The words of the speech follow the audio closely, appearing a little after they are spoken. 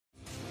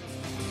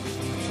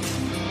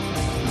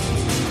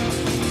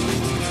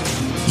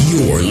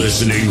You're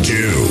listening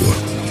to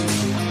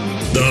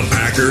the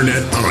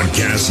Packernet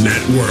Podcast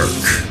Network.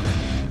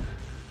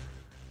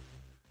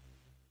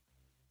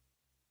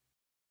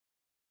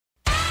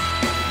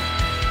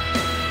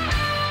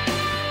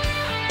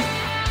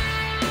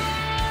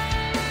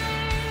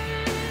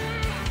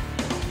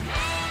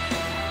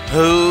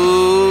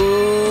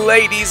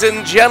 Ladies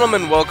and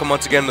gentlemen, welcome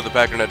once again to the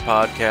Packernet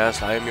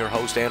Podcast. I am your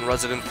host and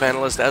resident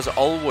panelist, as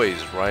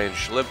always, Ryan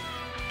Schlip.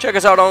 Check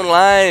us out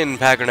online,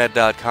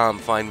 Packernet.com.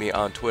 Find me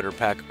on Twitter,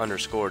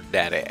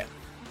 Pack_Daddy.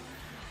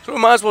 So we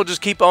might as well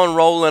just keep on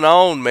rolling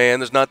on, man.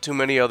 There's not too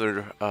many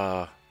other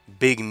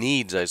big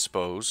needs, I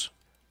suppose.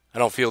 I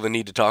don't feel the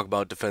need to talk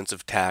about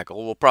defensive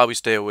tackle. We'll probably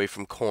stay away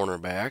from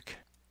cornerback.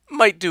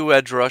 Might do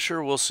edge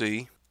rusher, we'll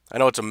see. I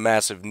know it's a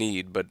massive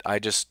need, but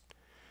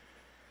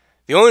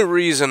the only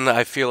reason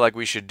I feel like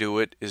we should do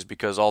it is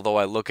because although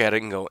I look at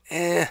it and go,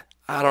 I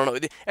don't know.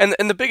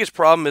 And the biggest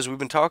problem is we've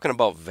been talking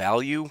about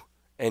value,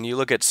 and you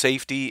look at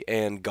safety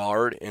and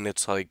guard, and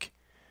it's like,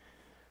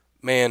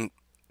 man,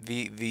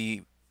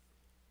 the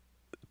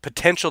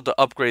potential to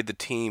upgrade the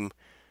team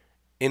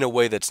in a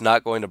way that's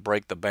not going to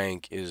break the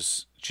bank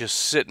is just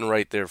sitting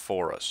right there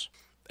for us.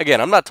 Again,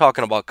 I'm not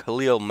talking about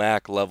Khalil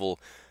Mack level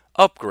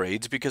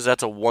upgrades because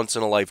that's a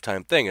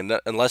once-in-a-lifetime thing, and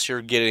unless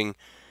you're getting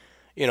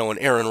an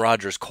Aaron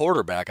Rodgers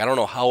quarterback, I don't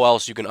know how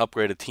else you can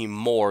upgrade a team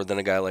more than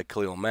a guy like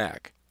Khalil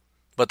Mack.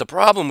 But the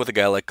problem with a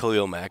guy like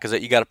Khalil Mack is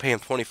that you got to pay him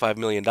 $25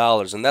 million,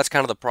 and that's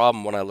kind of the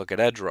problem when I look at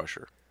edge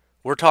rusher.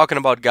 We're talking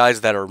about guys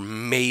that are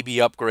maybe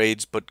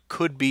upgrades, but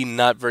could be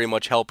not very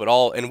much help at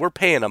all, and we're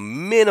paying a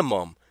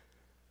minimum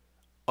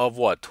of,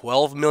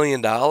 $12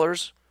 million?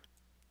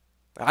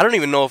 I don't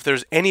even know if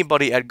there's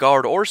anybody at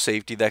guard or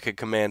safety that could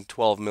command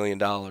 $12 million,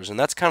 and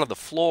that's kind of the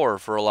floor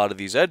for a lot of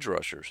these edge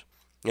rushers.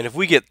 And if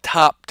we get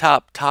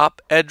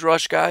top edge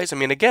rush guys, I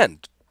mean, again,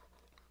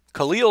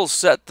 Khalil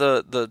set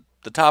the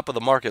top of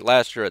the market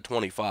last year at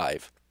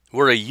 25.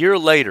 We're a year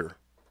later.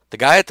 The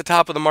guy at the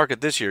top of the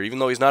market this year, even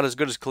though he's not as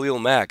good as Khalil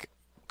Mack,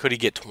 could he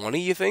get 20,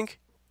 you think?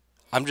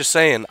 I'm just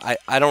saying,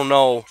 I don't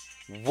know.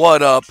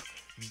 What up,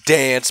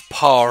 dance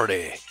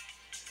party?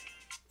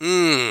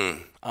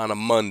 On a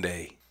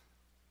Monday.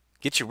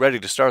 Get you ready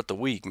to start the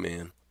week,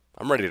 man.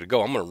 I'm ready to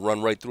go. I'm going to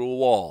run right through a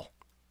wall.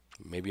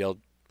 Maybe I'll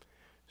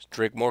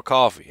drink more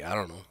coffee. I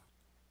don't know.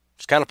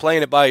 Just kind of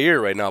playing it by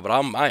ear right now, but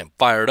I am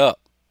fired up.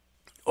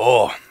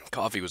 Oh,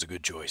 coffee was a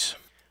good choice.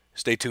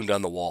 Stay tuned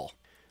on the wall.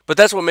 But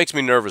that's what makes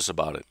me nervous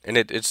about it. And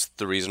it's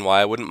the reason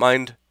why I wouldn't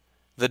mind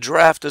the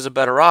draft as a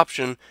better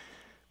option.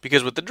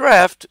 Because with the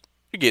draft,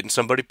 you're getting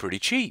somebody pretty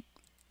cheap.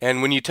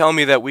 And when you tell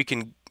me that we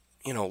can,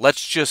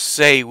 let's just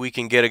say we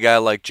can get a guy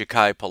like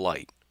Ja'Kai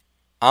Polite.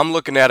 I'm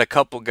looking at a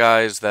couple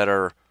guys that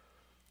are,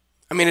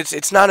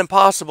 it's not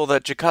impossible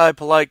that Ja'Kai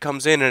Polite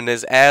comes in and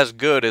is as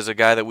good as a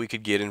guy that we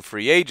could get in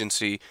free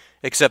agency,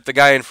 except the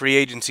guy in free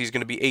agency is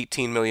going to be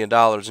 $18 million, and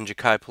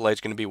Ja'Kai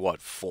Polite's going to be,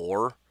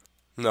 4?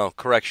 No,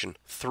 correction,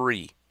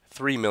 $3.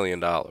 $3 million.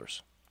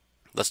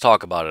 Let's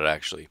talk about it,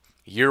 actually.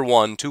 Year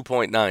 1,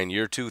 2.9.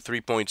 Year 2,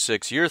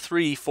 3.6. Year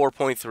 3,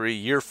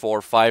 4.3. Year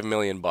 4, $5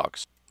 million.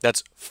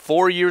 That's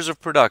 4 years of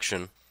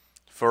production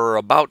for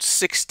about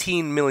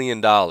 $16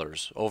 million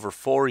over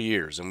 4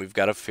 years, and we've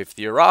got a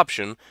fifth-year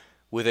option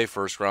with a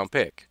first-round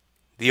pick.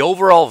 The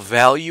overall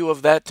value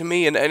of that to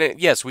me,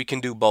 yes, we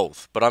can do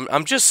both, but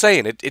I'm just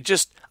saying,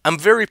 I'm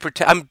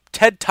I'm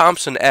Ted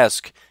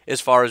Thompson-esque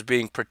as far as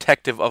being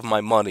protective of my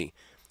money.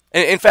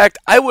 And in fact,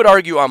 I would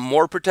argue I'm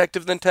more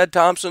protective than Ted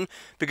Thompson,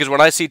 because when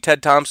I see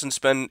Ted Thompson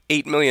spend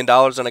 $8 million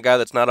on a guy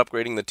that's not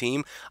upgrading the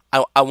team,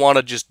 I want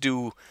to just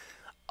do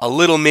a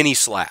little mini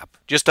slap,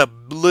 just a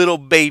little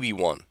baby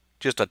one,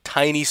 just a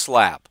tiny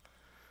slap.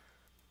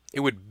 It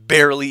would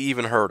barely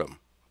even hurt him.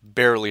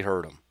 Barely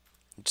hurt him.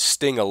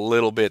 Sting a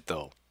little bit,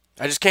 though.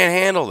 I just can't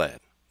handle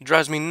that. It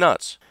drives me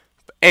nuts.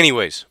 But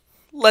anyways,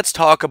 let's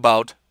talk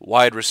about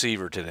wide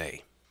receiver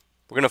today.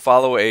 We're going to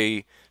follow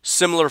a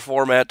similar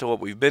format to what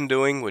we've been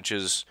doing, which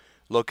is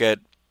look at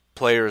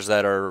players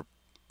that are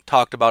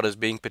talked about as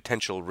being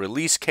potential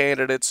release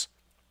candidates,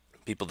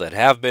 people that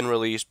have been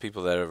released,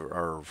 people that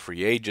are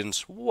free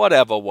agents,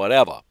 whatever.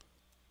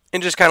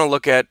 And just kind of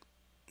look at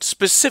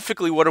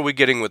specifically what are we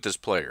getting with this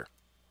player.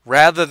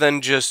 Rather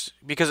than just,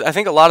 because I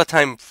think a lot of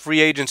time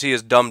free agency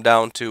is dumbed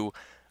down to,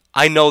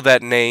 I know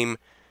that name,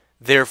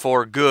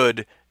 therefore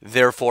good,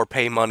 therefore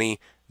pay money,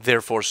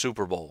 therefore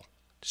Super Bowl.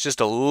 It's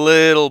just a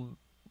little,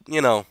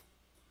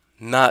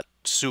 not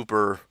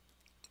super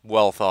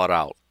well thought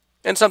out.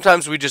 And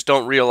sometimes we just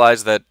don't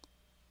realize that,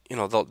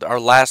 our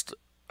last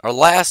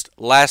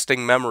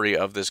lasting memory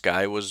of this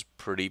guy was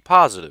pretty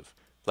positive.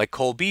 Like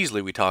Cole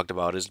Beasley we talked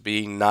about as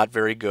being not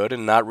very good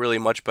and not really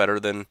much better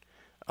than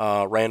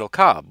Randall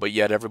Cobb, but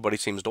yet everybody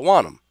seems to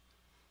want him.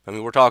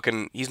 We're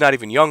talking, he's not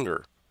even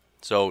younger.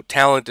 So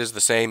talent is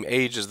the same,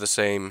 age is the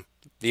same.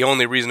 The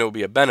only reason it would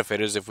be a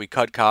benefit is if we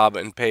cut Cobb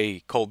and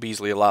pay Cole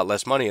Beasley a lot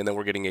less money, and then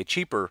we're getting a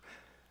cheaper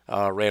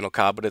Randall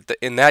Cobb. But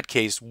in that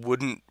case,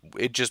 wouldn't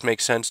it just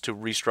make sense to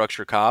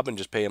restructure Cobb and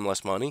just pay him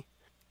less money?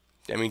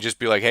 Just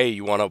be like, hey,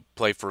 you want to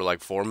play for like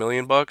 $4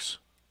 million?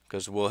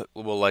 because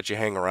we'll let you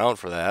hang around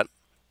for that.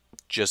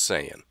 Just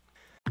saying.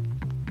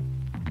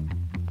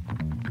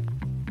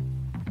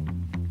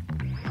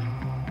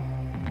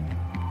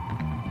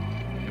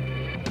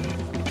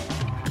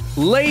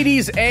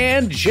 Ladies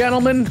and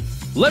gentlemen,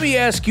 let me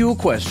ask you a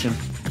question.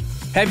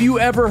 Have you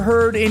ever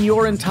heard in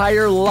your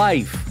entire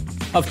life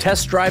of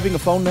test driving a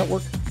phone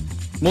network?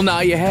 Well, now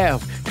you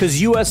have, because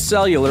US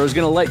Cellular is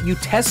going to let you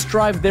test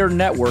drive their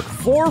network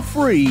for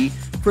free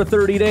for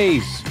 30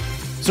 days.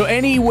 So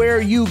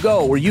anywhere you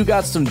go where you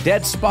got some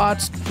dead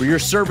spots, where your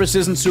service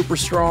isn't super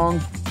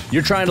strong,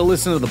 you're trying to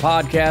listen to the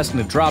podcast and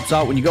it drops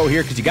out when you go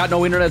here because you got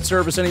no internet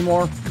service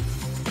anymore,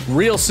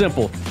 real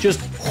simple. Just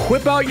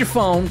whip out your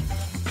phone,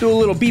 do a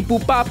little beep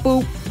boop bop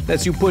boop.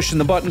 That's you pushing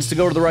the buttons to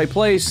go to the right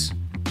place.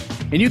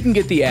 And you can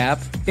get the app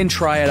and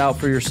try it out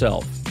for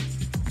yourself.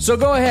 So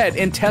go ahead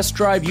and test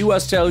drive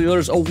US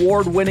Cellular's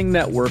award-winning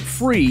network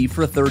free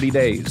for 30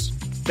 days.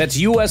 That's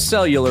US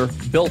Cellular,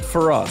 built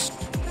for us.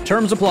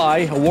 Terms apply,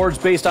 awards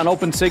based on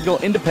open signal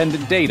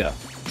independent data.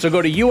 So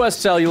go to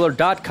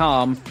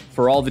uscellular.com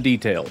for all the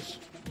details.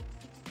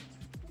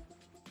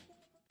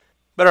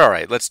 But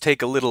alright, let's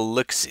take a little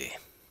look-see.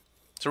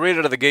 So right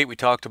out of the gate, we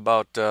talked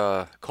about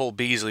Cole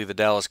Beasley, the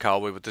Dallas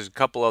Cowboy, but there's a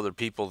couple other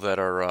people that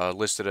are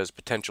listed as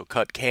potential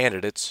cut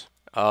candidates.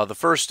 The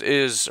first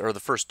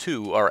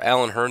two are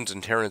Allen Hurns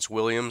and Terrence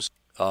Williams.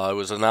 It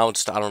was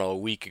announced, a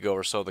week ago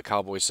or so, the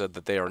Cowboys said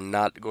that they are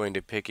not going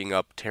to be picking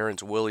up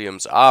Terrence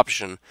Williams'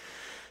 option.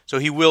 So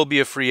he will be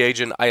a free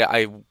agent.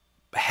 I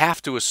have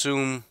to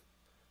assume,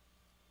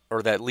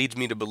 or that leads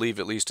me to believe,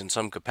 at least in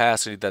some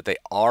capacity, that they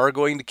are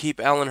going to keep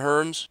Allen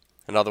Hurns.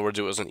 In other words,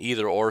 it was an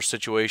either-or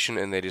situation,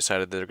 and they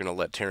decided they're going to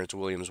let Terrence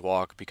Williams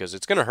walk because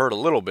it's going to hurt a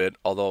little bit,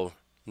 although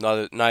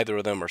neither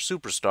of them are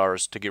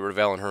superstars, to get rid of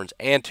Allen Hurns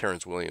and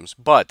Terrence Williams.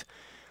 But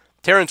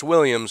Terrence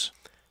Williams,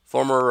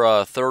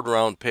 former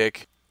third-round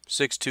pick,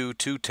 6'2",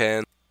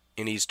 210,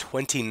 and he's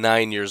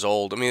 29 years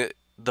old. I mean,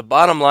 the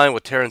bottom line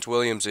with Terrence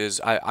Williams is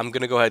I'm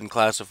going to go ahead and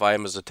classify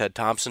him as a Ted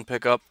Thompson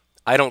pickup.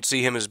 I don't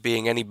see him as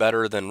being any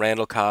better than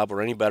Randall Cobb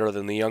or any better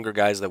than the younger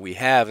guys that we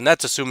have, and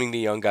that's assuming the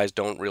young guys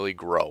don't really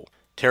grow.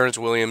 Terrence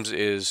Williams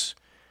is,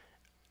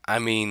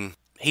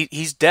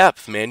 he's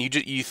depth, man.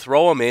 You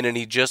throw him in and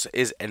he just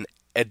is an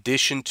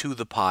addition to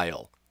the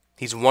pile.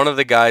 He's one of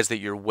the guys that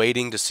you're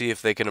waiting to see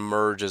if they can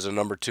emerge as a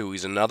number two.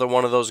 He's another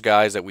one of those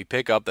guys that we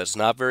pick up that's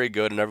not very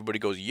good, and everybody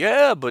goes,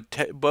 yeah,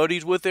 but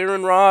he's with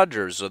Aaron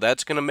Rodgers, so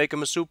that's going to make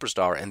him a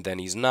superstar, and then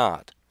he's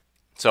not.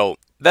 So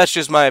that's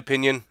just my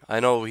opinion. I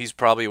know he's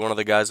probably one of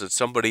the guys that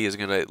somebody is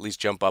going to at least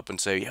jump up and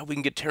say, yeah, we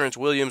can get Terrence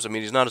Williams. I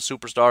mean, he's not a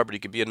superstar, but he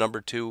could be a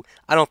number two.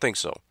 I don't think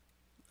so.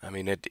 I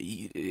mean,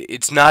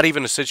 it's not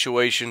even a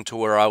situation to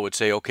where I would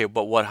say, okay,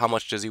 but how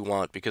much does he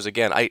want? Because,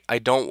 again, I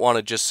don't want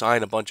to just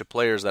sign a bunch of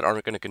players that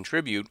aren't going to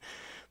contribute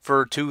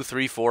for $2,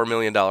 $3, $4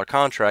 million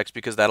contracts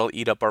because that'll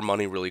eat up our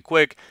money really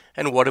quick.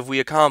 And what have we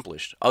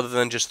accomplished? Other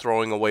than just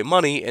throwing away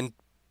money and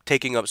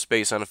taking up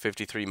space on a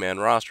 53-man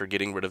roster,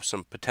 getting rid of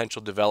some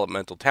potential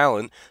developmental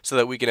talent so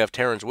that we can have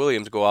Terrence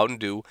Williams go out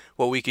and do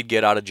what we could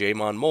get out of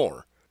Jamon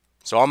Moore.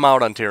 So I'm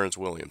out on Terrence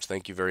Williams.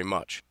 Thank you very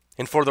much.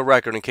 And for the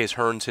record, in case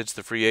Hurns hits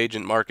the free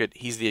agent market,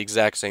 he's the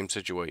exact same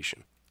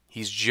situation.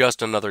 He's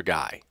just another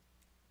guy.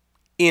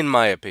 In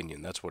my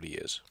opinion, that's what he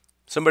is.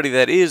 Somebody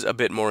that is a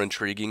bit more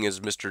intriguing is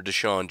Mr.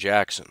 Deshaun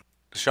Jackson.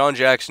 Deshaun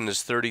Jackson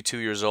is 32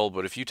 years old,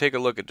 but if you take a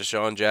look at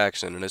Deshaun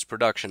Jackson and his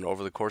production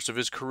over the course of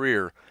his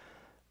career,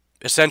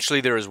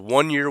 essentially there is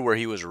 1 year where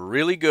he was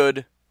really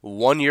good,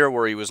 1 year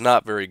where he was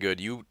not very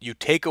good. You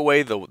take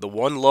away the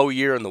one low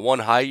year and the one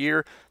high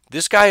year,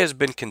 this guy has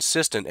been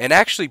consistent and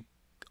actually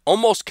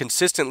almost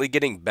consistently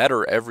getting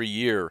better every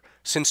year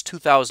since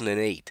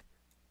 2008.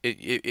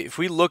 If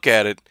we look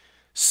at it,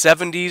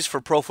 70s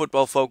for Pro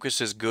Football Focus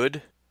is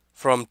good.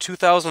 From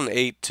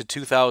 2008 to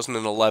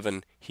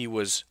 2011, he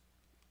was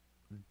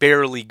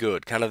barely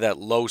good, kind of that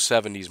low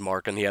 70s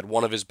mark, and he had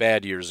one of his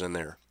bad years in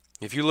there.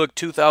 If you look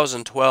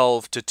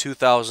 2012 to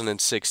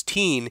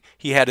 2016,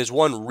 he had his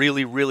one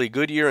really, really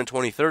good year in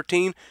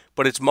 2013,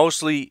 but it's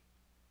mostly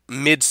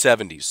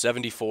mid-70s,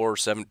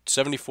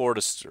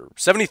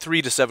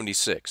 73 to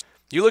 76.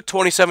 You look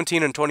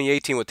 2017 and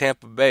 2018 with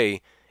Tampa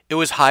Bay, it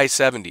was high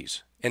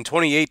 70s. And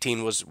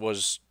 2018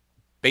 was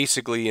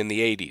basically in the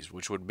 80s,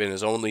 which would have been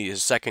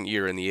his second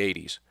year in the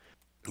 80s.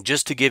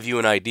 Just to give you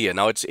an idea.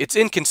 Now, it's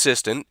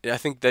inconsistent. I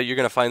think that you're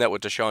going to find that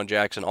with Deshaun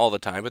Jackson all the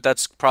time, but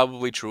that's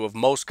probably true of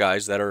most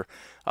guys that are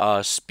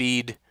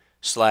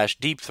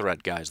speed/deep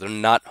threat guys. They're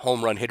not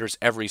home run hitters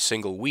every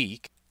single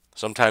week.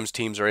 Sometimes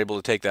teams are able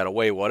to take that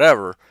away,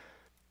 whatever.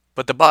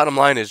 But the bottom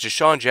line is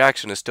Deshaun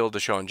Jackson is still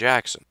Deshaun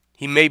Jackson.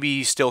 He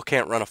maybe still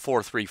can't run a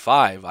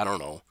 4.35, I don't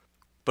know.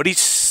 But he's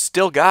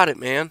still got it,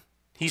 man.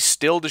 He's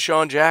still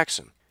Deshaun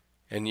Jackson.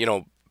 And,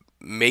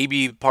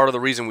 maybe part of the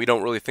reason we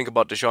don't really think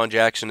about Deshaun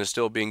Jackson as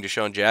still being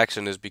Deshaun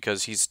Jackson is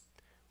because he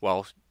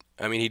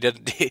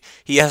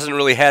hasn't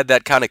really had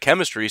that kind of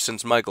chemistry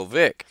since Michael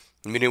Vick.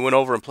 I mean, he went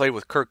over and played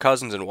with Kirk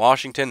Cousins in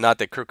Washington. Not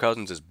that Kirk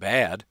Cousins is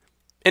bad.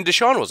 And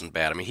Deshaun wasn't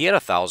bad. I mean, he had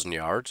 1,000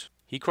 yards.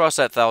 He crossed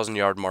that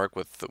 1,000-yard mark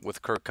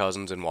with Kirk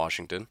Cousins in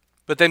Washington.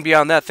 But then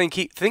beyond that,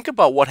 think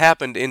about what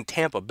happened in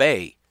Tampa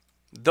Bay.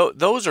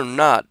 Those are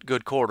not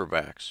good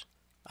quarterbacks.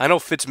 I know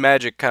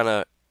Fitzmagic kind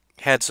of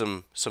had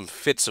some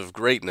fits of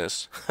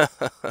greatness.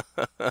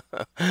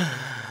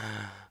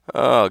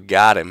 Oh,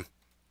 got him.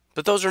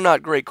 But those are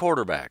not great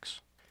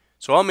quarterbacks.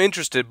 So I'm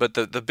interested, but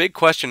the big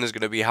question is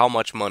going to be how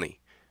much money.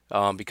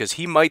 Because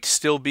he might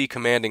still be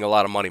commanding a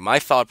lot of money. My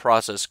thought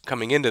process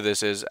coming into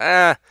this is,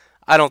 I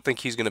don't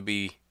think he's going to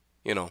be,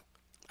 I don't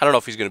know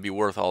if he's going to be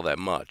worth all that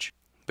much.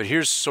 But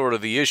here's sort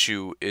of the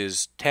issue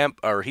is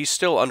he's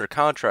still under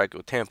contract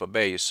with Tampa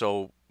Bay,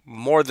 so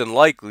more than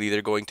likely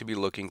they're going to be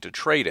looking to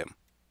trade him.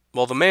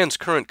 Well, the man's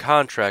current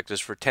contract is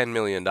for $10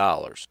 million.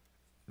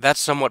 That's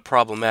somewhat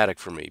problematic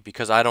for me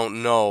because I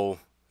don't know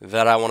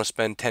that I want to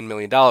spend $10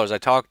 million. I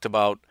talked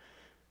about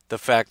the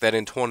fact that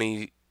in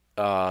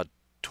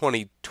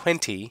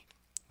 2020,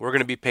 we're going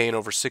to be paying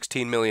over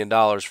 $16 million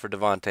for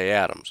Davante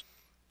Adams.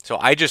 So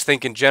I just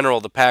think in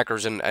general the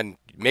Packers, and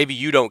maybe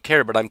you don't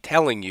care, but I'm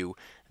telling you,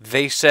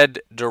 they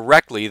said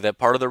directly that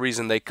part of the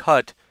reason they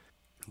cut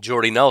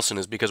Jordy Nelson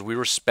is because we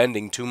were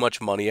spending too much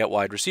money at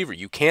wide receiver.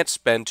 You can't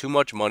spend too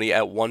much money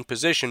at one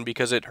position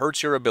because it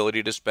hurts your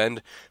ability to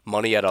spend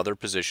money at other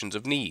positions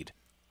of need.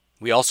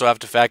 We also have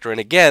to factor in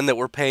again that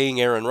we're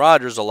paying Aaron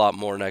Rodgers a lot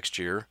more next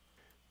year,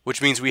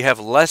 which means we have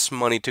less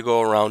money to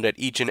go around at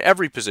each and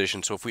every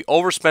position. So if we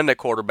overspend at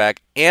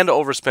quarterback and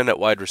overspend at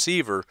wide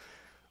receiver,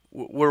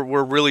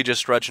 we're really just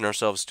stretching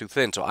ourselves too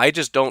thin. So I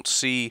just don't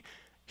see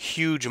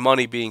huge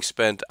money being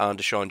spent on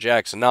Deshaun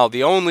Jackson. Now,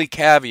 the only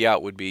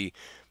caveat would be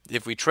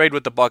if we trade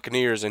with the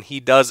Buccaneers and he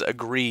does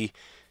agree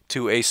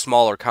to a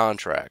smaller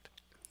contract.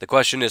 The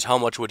question is how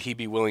much would he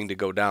be willing to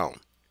go down?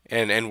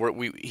 And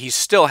he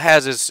still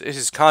has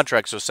his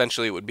contract, so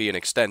essentially it would be an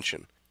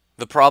extension.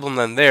 The problem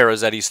then there is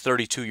that he's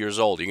 32 years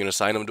old. You're going to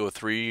sign him to a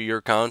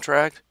 3-year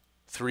contract?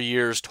 3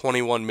 years,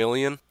 $21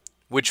 million?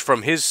 Which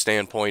from his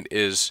standpoint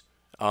is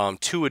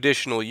 2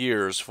 additional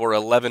years for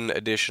 $11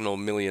 additional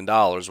million,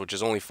 which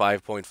is only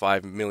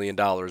 $5.5 million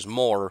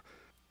more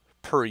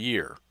per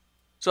year.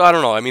 So I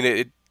don't know. I mean,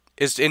 it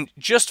is in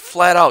just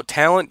flat out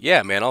talent.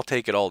 Yeah, man, I'll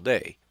take it all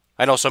day.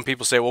 I know some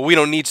people say, well, we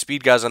don't need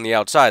speed guys on the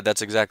outside.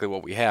 That's exactly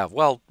what we have.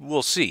 Well,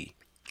 we'll see.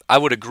 I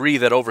would agree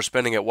that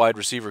overspending at wide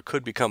receiver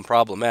could become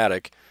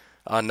problematic,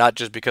 not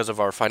just because of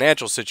our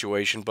financial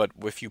situation, but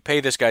if you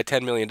pay this guy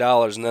 $10 million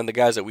and then the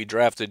guys that we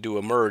drafted do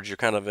emerge, you're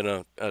kind of in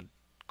a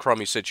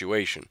crummy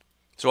situation.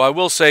 So I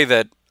will say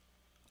that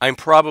I'm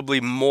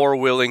probably more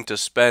willing to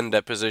spend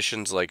at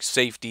positions like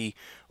safety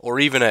or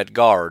even at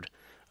guard.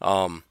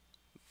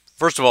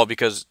 First of all,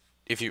 because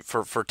if you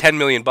for $10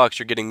 million,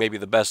 you're getting maybe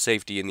the best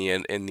safety in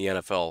the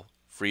NFL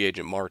free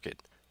agent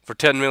market. For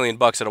 $10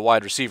 million at a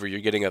wide receiver,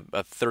 you're getting a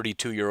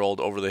 32-year-old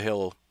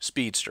over-the-hill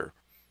speedster.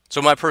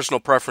 So my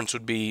personal preference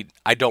would be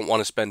I don't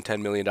want to spend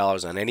 $10 million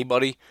on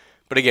anybody.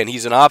 But again,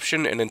 he's an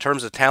option, and in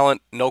terms of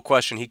talent, no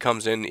question he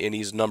comes in and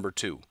he's number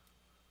 2.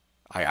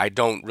 I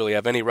don't really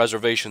have any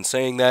reservation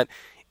saying that.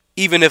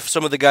 Even if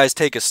some of the guys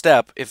take a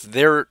step, if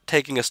they're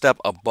taking a step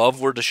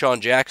above where Deshaun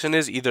Jackson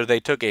is, either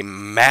they took a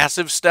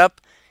massive step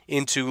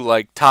into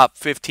like top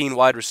 15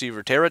 wide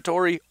receiver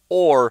territory,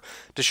 or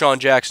Deshaun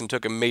Jackson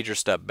took a major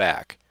step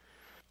back,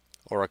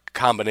 or a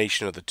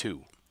combination of the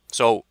two.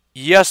 So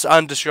yes,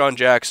 on Deshaun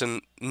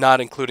Jackson, not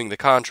including the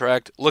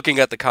contract. Looking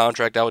at the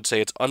contract, I would say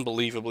it's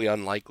unbelievably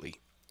unlikely.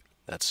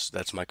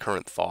 That's my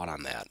current thought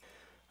on that.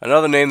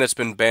 Another name that's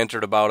been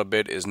bantered about a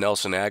bit is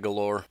Nelson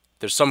Agholor.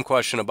 There's some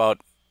question about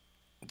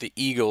the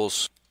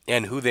Eagles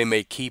and who they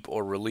may keep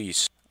or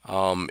release.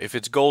 If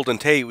it's Golden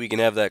Tate, we can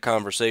have that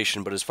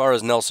conversation. But as far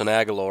as Nelson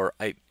Agholor,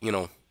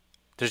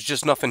 there's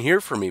just nothing here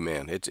for me,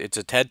 man. It's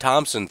a Ted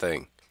Thompson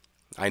thing.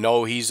 I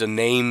know he's a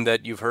name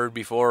that you've heard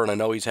before, and I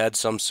know he's had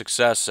some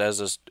success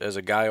as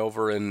a guy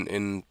over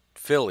in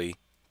Philly.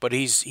 But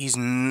he's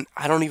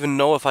I don't even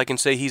know if I can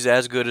say he's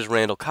as good as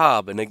Randall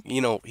Cobb. And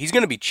he's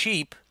going to be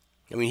cheap.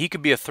 I mean, he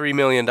could be a $3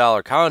 million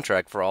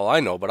contract for all I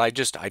know, but I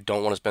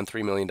don't want to spend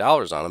 $3 million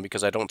on him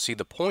because I don't see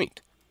the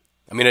point.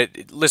 I mean,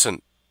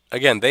 listen,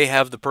 again, they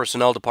have the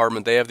personnel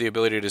department. They have the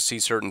ability to see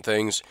certain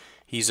things.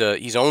 He's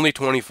only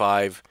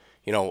 25,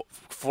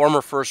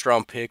 former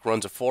first-round pick,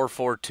 runs a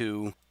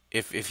 4.42.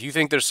 If you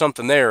think there's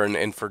something there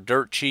and for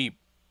dirt cheap,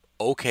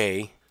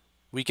 okay,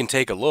 we can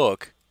take a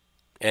look.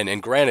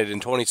 And granted, in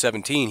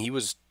 2017, he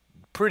was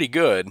pretty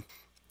good,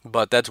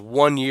 but that's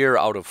 1 year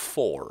out of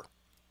 4.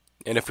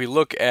 And if we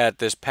look at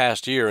this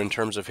past year in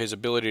terms of his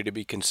ability to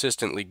be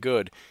consistently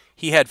good,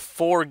 he had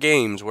 4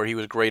 games where he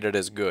was graded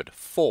as good.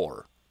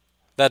 4.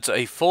 That's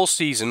a full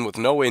season with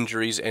no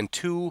injuries and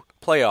 2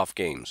 playoff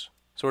games.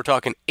 So we're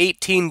talking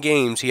 18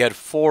 games, he had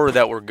 4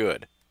 that were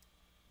good.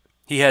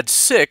 He had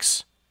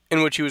 6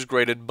 in which he was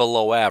graded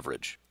below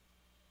average.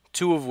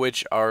 2 of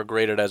which are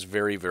graded as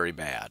very, very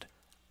bad.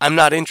 I'm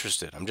not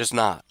interested. I'm just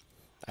not.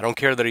 I don't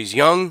care that he's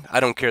young. I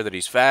don't care that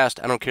he's fast.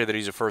 I don't care that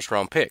he's a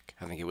first-round pick.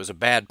 I think it was a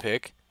bad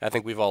pick. I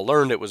think we've all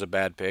learned it was a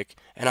bad pick,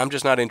 and I'm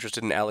just not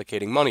interested in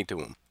allocating money to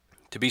him.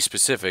 To be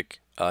specific,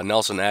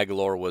 Nelson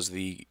Agholor was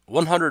the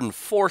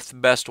 104th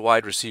best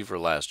wide receiver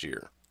last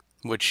year,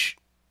 which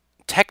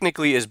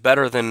technically is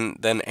better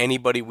than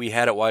anybody we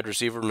had at wide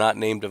receiver not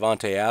named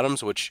Davante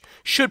Adams, which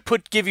should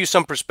give you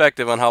some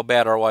perspective on how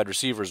bad our wide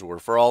receivers were.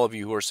 For all of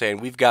you who are saying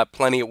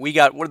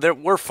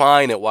we're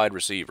fine at wide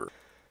receiver.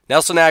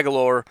 Nelson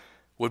Aguilar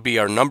would be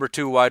our number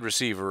 2 wide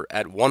receiver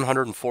at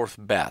 104th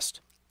best.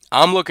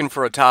 I'm looking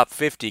for a top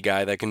 50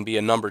 guy that can be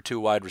a number 2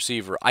 wide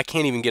receiver. I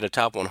can't even get a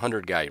top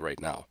 100 guy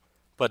right now.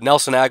 But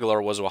Nelson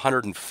Aguilar was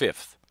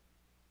 105th.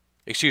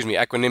 Excuse me,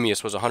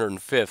 Equanimous was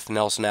 105th.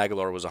 Nelson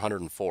Aguilar was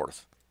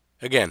 104th.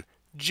 Again,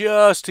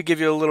 just to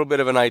give you a little bit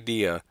of an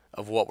idea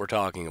of what we're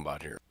talking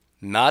about here.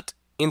 Not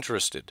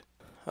interested.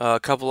 A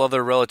couple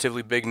other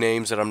relatively big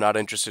names that I'm not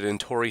interested in.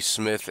 Torrey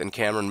Smith and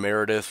Cameron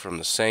Meredith from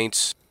the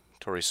Saints.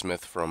 Torrey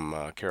Smith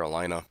from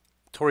Carolina.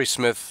 Torrey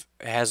Smith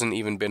hasn't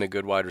even been a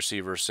good wide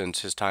receiver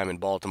since his time in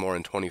Baltimore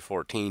in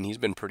 2014. He's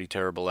been pretty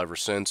terrible ever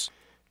since.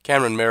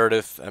 Cameron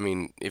Meredith, I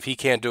mean, if he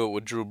can't do it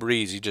with Drew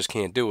Brees, he just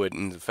can't do it.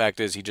 And the fact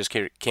is, he just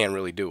can't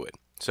really do it.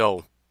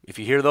 So, if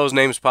you hear those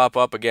names pop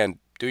up, again,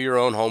 do your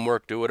own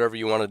homework. Do whatever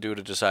you want to do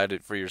to decide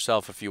it for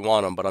yourself if you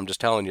want them. But I'm just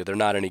telling you, they're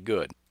not any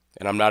good.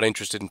 And I'm not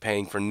interested in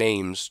paying for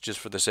names just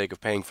for the sake of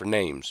paying for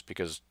names.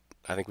 Because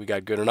I think we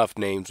got good enough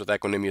names with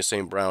Equanimous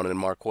St. Brown and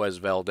Marquez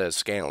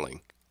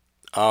Valdez-Scantling.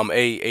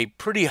 A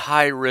pretty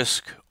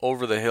high-risk,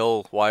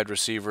 over-the-hill wide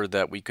receiver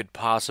that we could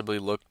possibly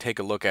take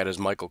a look at is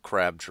Michael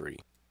Crabtree.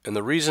 And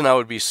the reason I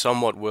would be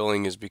somewhat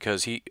willing is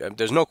because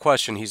there's no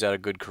question he's had a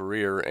good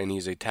career and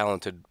he's a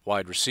talented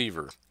wide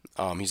receiver.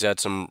 He's had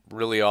some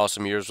really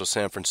awesome years with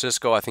San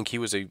Francisco. I think he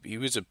was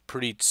a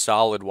pretty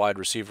solid wide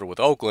receiver with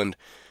Oakland,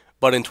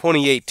 but in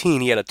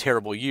 2018 he had a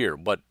terrible year.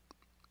 But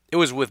it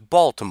was with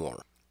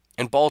Baltimore,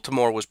 and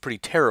Baltimore was pretty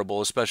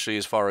terrible, especially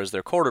as far as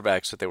their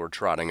quarterbacks that they were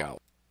trotting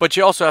out. But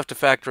you also have to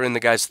factor in the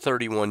guy's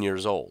 31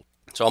 years old.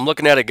 So I'm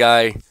looking at a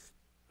guy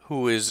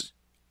who is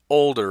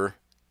older,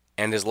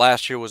 and his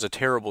last year was a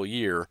terrible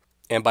year,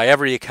 and by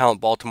every account,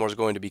 Baltimore's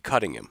going to be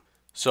cutting him.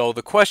 So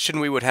the question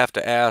we would have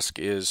to ask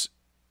is,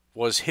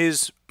 was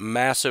his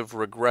massive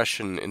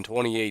regression in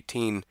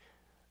 2018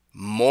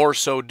 more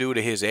so due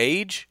to his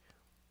age,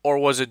 or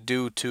was it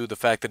due to the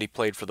fact that he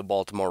played for the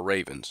Baltimore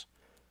Ravens?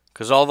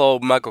 Because although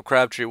Michael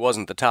Crabtree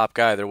wasn't the top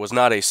guy, there was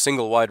not a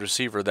single wide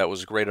receiver that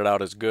was graded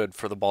out as good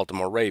for the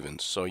Baltimore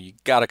Ravens. So you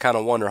got to kind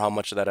of wonder how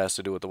much of that has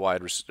to do with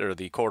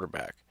the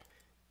quarterback.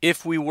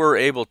 If we were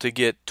able to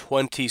get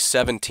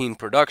 2017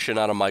 production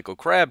out of Michael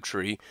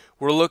Crabtree,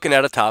 we're looking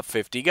at a top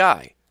 50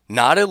 guy.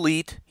 Not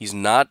elite. He's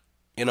not,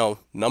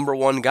 number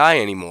 1 guy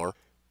anymore.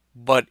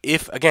 But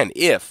if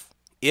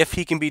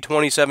he can be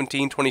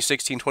 2017,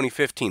 2016,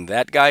 2015,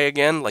 that guy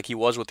again, like he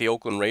was with the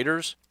Oakland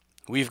Raiders,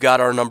 we've got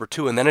our number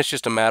 2, and then it's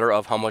just a matter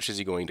of how much is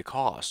he going to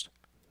cost.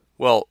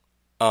 Well,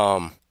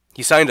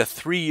 he signed a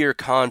 3-year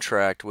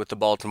contract with the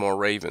Baltimore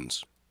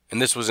Ravens,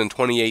 and this was in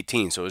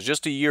 2018, so it was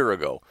just a year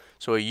ago.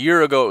 So a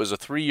year ago, it was a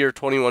 3-year,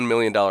 $21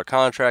 million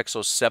contract,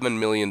 so $7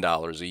 million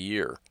a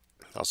year.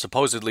 Now,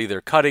 supposedly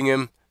they're cutting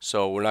him,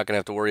 so we're not going to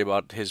have to worry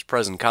about his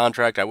present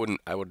contract. I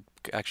would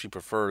actually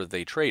prefer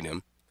they trade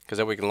him, because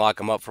then we can lock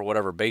him up for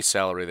whatever base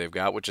salary they've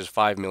got, which is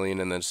 $5 million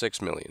and then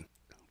 $6 million.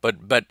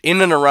 But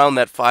in and around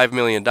that $5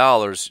 million,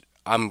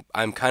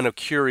 I'm kind of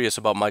curious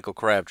about Michael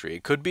Crabtree.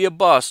 It could be a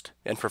bust,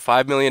 and for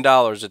 $5 million,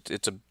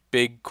 it's a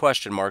big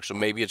question mark, so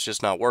maybe it's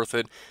just not worth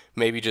it.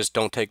 Maybe just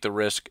don't take the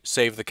risk,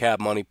 save the cap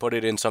money, put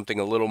it in something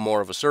a little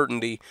more of a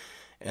certainty,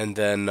 and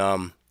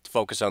then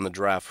focus on the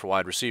draft for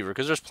wide receiver,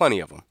 because there's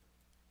plenty of them.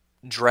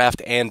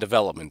 Draft and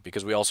development,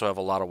 because we also have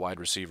a lot of wide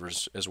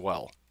receivers as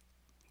well.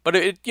 But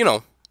at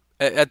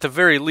the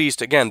very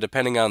least, again,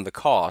 depending on the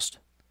cost,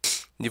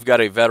 you've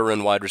got a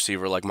veteran wide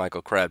receiver like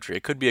Michael Crabtree.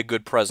 It could be a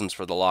good presence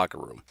for the locker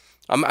room.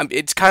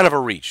 It's kind of a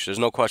reach. There's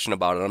no question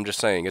about it. I'm just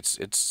saying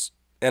it's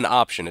an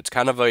option. It's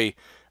kind of a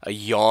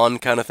yawn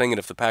kind of thing. And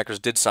if the Packers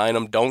did sign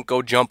him, don't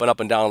go jumping up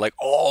and down like,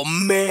 oh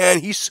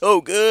man, he's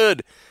so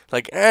good.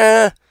 Like,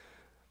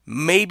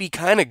 maybe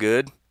kind of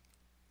good,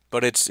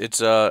 but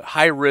it's a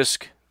high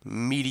risk,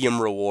 medium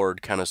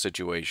reward kind of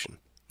situation.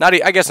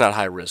 I guess not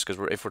high risk,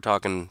 because if we're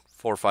talking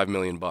 $4 or $5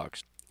 million.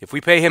 If we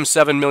pay him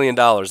 $7 million,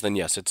 then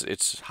yes,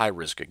 it's high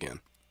risk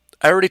again.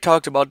 I already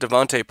talked about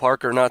Devontae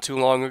Parker not too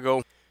long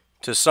ago.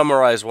 To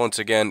summarize once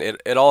again,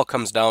 it all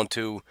comes down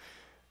to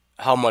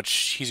how much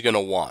he's going to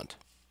want.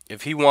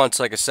 If he wants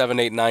like a $7,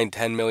 $8, $9,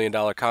 $10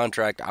 million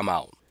contract, I'm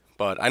out.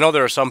 But I know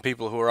there are some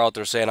people who are out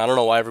there saying, I don't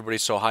know why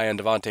everybody's so high on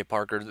Devontae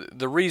Parker.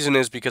 The reason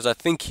is because I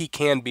think he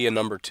can be a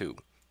number 2.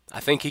 I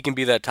think he can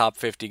be that top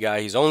 50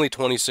 guy. He's only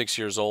 26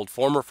 years old,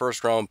 former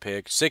first-round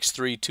pick,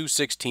 6'3",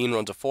 216,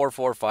 runs a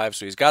 4.45,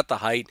 so he's got the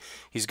height,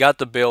 he's got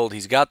the build,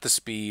 he's got the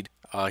speed.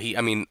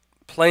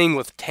 Playing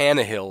with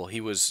Tannehill, he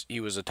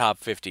was a top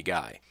 50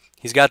 guy.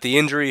 He's got the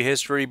injury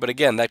history, but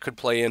again, that could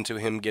play into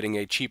him getting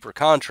a cheaper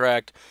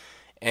contract.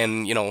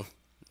 And,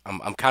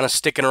 I'm kind of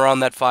sticking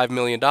around that $5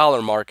 million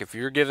mark. If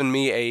you're giving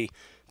me a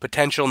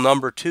potential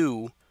number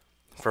 2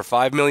 for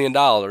 $5 million,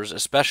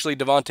 especially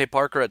Devontae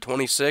Parker at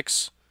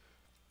 26,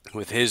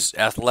 with his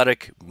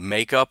athletic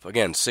makeup,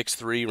 again,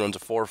 6'3", runs a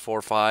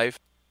 4.45,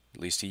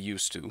 at least he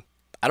used to,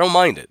 I don't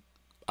mind it.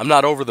 I'm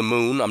not over the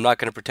moon. I'm not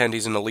going to pretend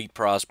he's an elite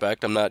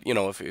prospect. I'm not,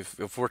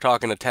 if we're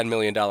talking a $10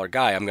 million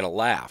guy, I'm going to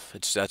laugh.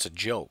 That's a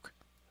joke.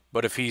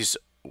 But if he's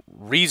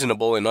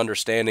reasonable in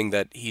understanding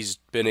that he's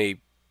been a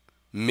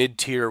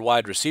mid-tier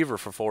wide receiver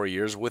for 4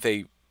 years with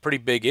a pretty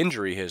big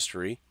injury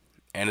history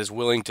and is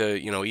willing to,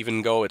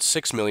 even go at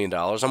 $6 million,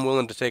 I'm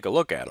willing to take a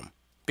look at him.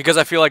 Because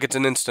I feel like it's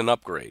an instant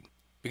upgrade.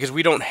 Because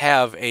we don't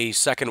have a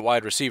second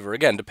wide receiver,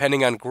 again,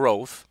 depending on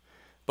growth,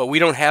 but we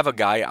don't have a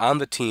guy on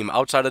the team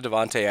outside of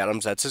Davante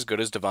Adams that's as good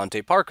as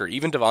Devontae Parker,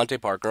 even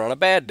Devontae Parker on a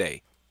bad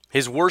day.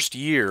 His worst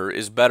year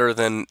is better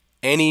than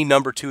any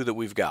number 2 that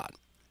we've got.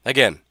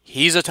 Again,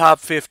 he's a top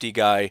 50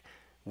 guy.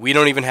 We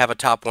don't even have a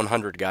top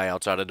 100 guy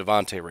outside of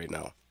Devontae right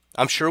now.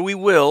 I'm sure we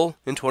will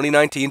in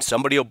 2019.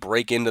 Somebody will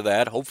break into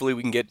that. Hopefully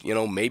we can get,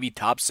 maybe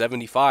top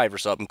 75 or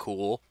something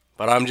cool.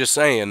 But I'm just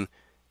saying,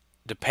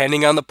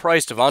 depending on the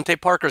price,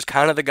 Devontae Parker's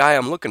kind of the guy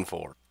I'm looking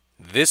for.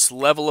 This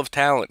level of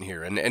talent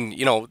here. And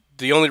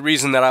the only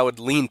reason that I would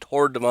lean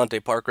toward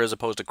Devontae Parker as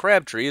opposed to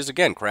Crabtree is,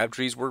 again,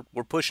 Crabtree's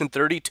we're pushing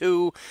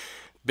 32.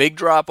 Big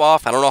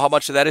drop-off. I don't know how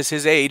much of that is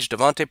his age.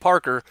 Devontae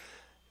Parker,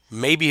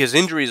 maybe his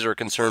injuries are a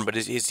concern, but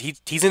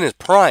he's in his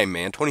prime,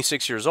 man,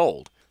 26 years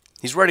old.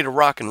 He's ready to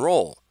rock and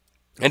roll.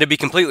 And to be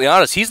completely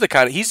honest,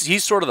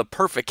 he's sort of the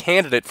perfect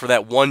candidate for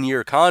that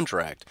 1-year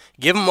contract.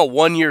 Give him a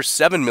 1-year,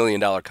 $7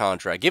 million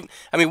contract.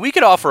 We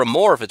could offer him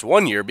more if it's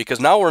 1 year, because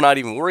now we're not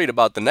even worried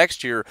about the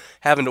next year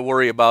having to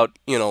worry about,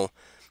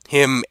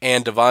 him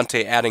and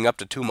Devontae adding up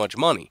to too much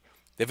money.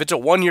 If it's a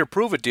 1-year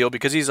prove-it deal,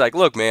 because he's like,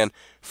 look, man,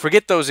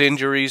 forget those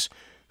injuries.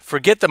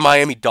 Forget the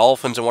Miami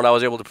Dolphins and what I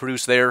was able to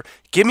produce there.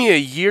 Give me a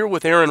year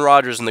with Aaron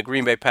Rodgers and the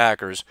Green Bay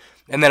Packers,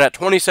 and then at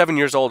 27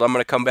 years old, I'm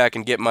going to come back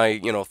and get my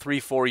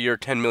 3-4 year,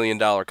 $10 million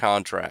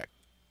contract.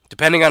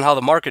 Depending on how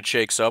the market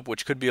shakes up,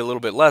 which could be a little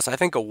bit less, I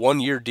think a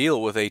 1-year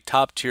deal with a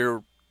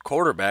top-tier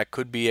quarterback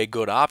could be a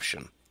good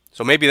option.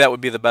 So maybe that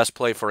would be the best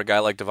play for a guy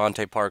like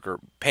Devontae Parker.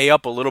 Pay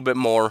up a little bit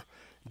more,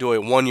 do a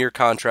 1-year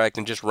contract,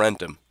 and just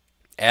rent him.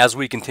 As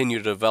we continue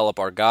to develop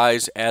our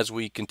guys, as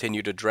we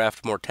continue to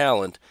draft more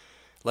talent,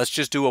 let's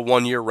just do a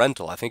 1-year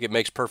rental. I think it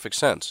makes perfect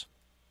sense.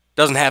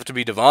 Doesn't have to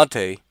be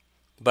Devontae,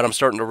 but I'm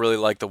starting to really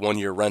like the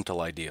 1-year rental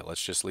idea.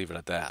 Let's just leave it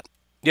at that.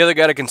 The other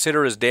guy to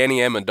consider is Danny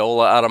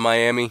Amendola out of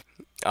Miami.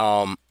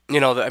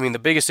 The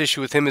biggest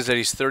issue with him is that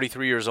he's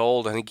 33 years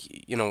old. I think,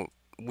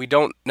 we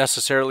don't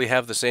necessarily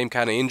have the same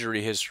kind of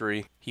injury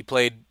history. He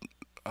played,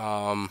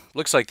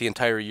 looks like the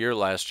entire year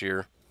last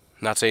year.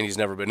 Not saying he's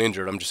never been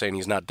injured. I'm just saying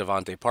he's not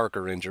Devontae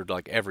Parker injured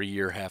like every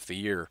year, half the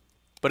year.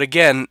 But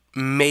again,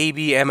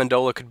 maybe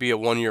Amendola could be a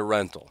 1-year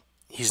rental.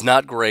 He's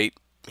not great.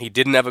 He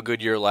didn't have a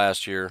good year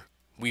last year.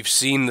 We've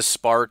seen the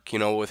spark,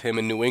 with him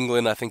in New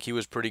England. I think he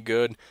was pretty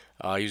good.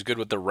 He was good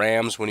with the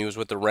Rams when he was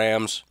with the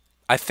Rams.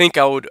 I think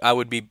I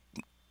would be...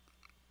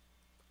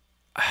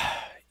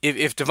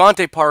 If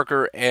Devontae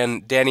Parker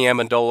and Danny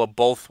Amendola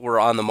both were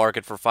on the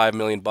market for $5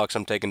 million,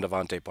 I'm taking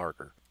Devontae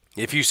Parker.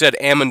 If you said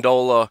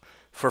Amendola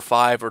for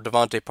 5 or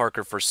Devontae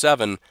Parker for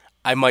 7,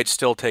 I might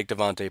still take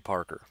Devontae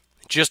Parker.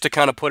 Just to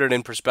kind of put it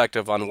in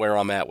perspective on where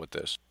I'm at with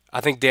this. I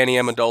think Danny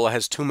Amendola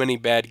has too many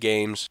bad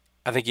games.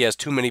 I think he has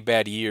too many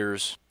bad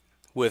years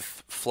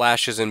with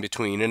flashes in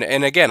between.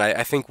 And again,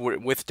 I think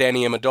with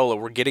Danny Amendola,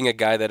 we're getting a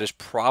guy that is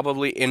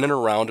probably in and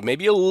around,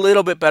 maybe a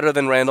little bit better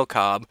than Randall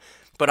Cobb,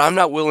 but I'm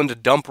not willing to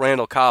dump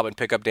Randall Cobb and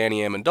pick up Danny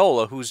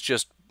Amendola, who's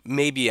just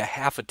maybe a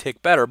half a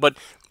tick better. But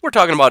we're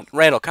talking about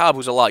Randall Cobb,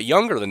 who's a lot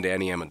younger than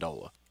Danny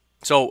Amendola.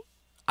 So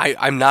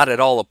I'm not at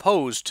all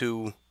opposed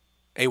to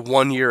a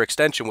 1-year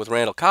extension with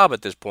Randall Cobb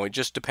at this point,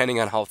 just depending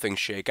on how things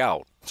shake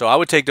out. So I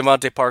would take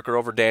Devontae Parker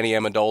over Danny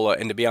Amendola,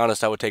 and to be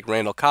honest, I would take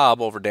Randall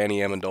Cobb over Danny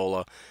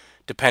Amendola,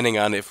 depending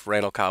on if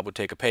Randall Cobb would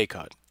take a pay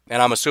cut.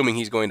 And I'm assuming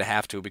he's going to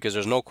have to, because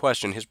there's no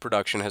question his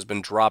production has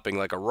been dropping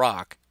like a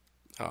rock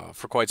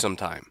for quite some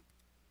time.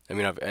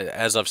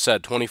 As I've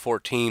said,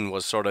 2014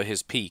 was sort of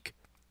his peak.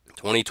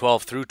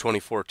 2012 through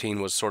 2014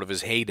 was sort of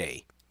his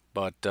heyday.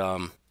 But,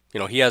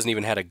 he hasn't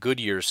even had a good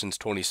year since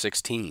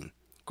 2016.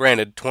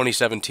 Granted,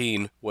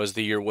 2017 was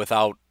the year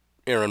without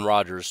Aaron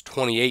Rodgers.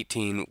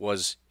 2018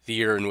 was the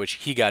year in which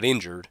he got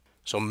injured.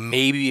 So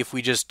maybe if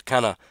we just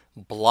kind of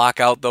block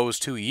out those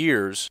 2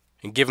 years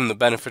and give him the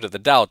benefit of the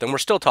doubt, then we're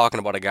still talking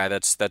about a guy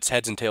that's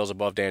heads and tails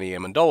above Danny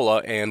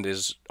Amendola and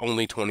is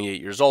only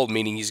 28 years old,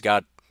 meaning he's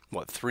got,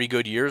 3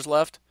 good years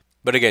left?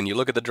 But again, you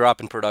look at the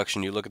drop in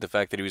production, you look at the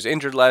fact that he was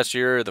injured last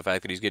year, the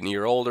fact that he's getting a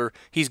year older,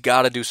 he's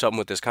got to do something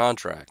with this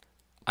contract.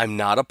 I'm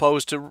not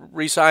opposed to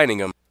re-signing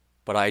him,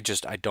 but I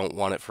don't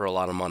want it for a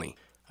lot of money.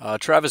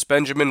 Travis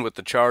Benjamin with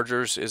the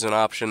Chargers is an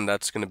option.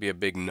 That's going to be a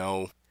big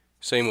no.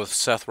 Same with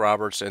Seth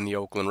Roberts and the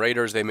Oakland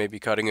Raiders. They may be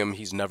cutting him.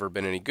 He's never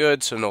been any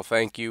good, so no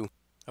thank you.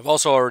 I've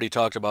also already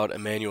talked about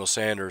Emmanuel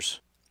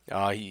Sanders.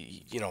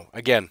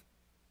 Again,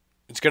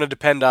 it's going to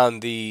depend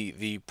on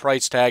the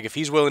price tag. If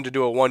he's willing to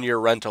do a 1-year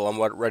rental,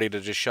 I'm ready to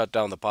just shut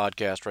down the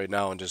podcast right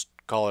now and just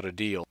call it a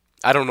deal.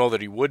 I don't know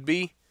that he would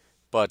be,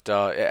 but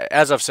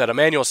as I've said,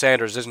 Emmanuel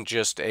Sanders isn't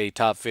just a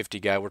top 50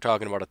 guy. We're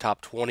talking about a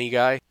top 20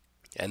 guy.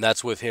 And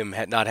that's with him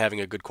not having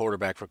a good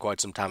quarterback for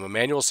quite some time.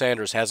 Emmanuel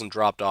Sanders hasn't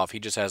dropped off. He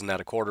just hasn't had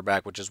a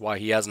quarterback, which is why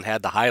he hasn't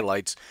had the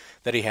highlights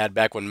that he had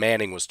back when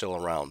Manning was still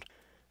around.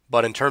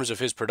 But in terms of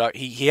his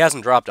production, he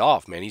hasn't dropped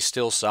off, man. He's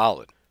still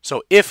solid.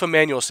 So if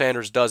Emmanuel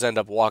Sanders does end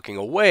up walking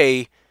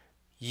away,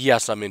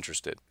 yes, I'm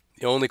interested.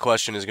 The only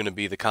question is going to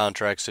be the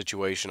contract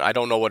situation. I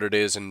don't know what it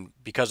is, and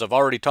because I've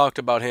already talked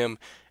about him,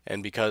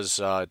 and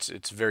because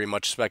it's very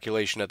much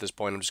speculation at this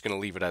point, I'm just going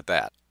to leave it at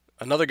that.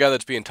 Another guy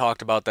that's being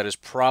talked about that is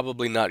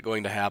probably not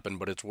going to happen,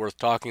 but it's worth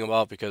talking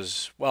about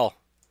because, well,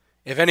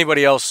 if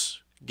anybody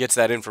else gets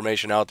that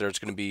information out there, it's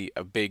going to be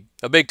a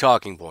big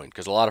talking point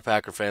because a lot of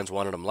Packer fans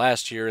wanted him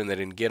last year and they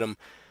didn't get him.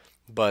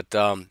 But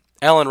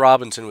Allen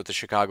Robinson with the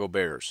Chicago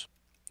Bears.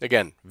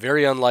 Again,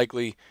 very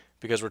unlikely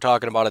because we're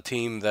talking about a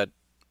team that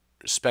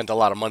spent a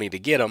lot of money to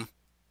get him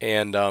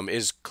and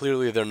is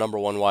clearly their number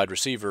one wide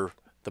receiver.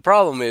 The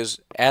problem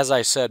is, as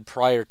I said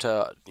prior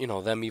to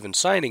them even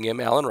signing him,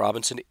 Allen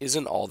Robinson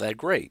isn't all that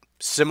great.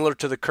 Similar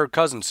to the Kirk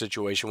Cousins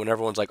situation when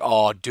everyone's like,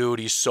 oh, dude,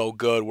 he's so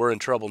good, we're in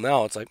trouble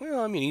now. It's like,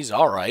 well, I mean, he's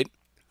all right.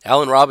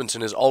 Allen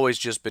Robinson has always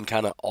just been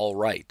kind of all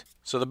right.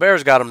 So the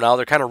Bears got him now.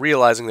 They're kind of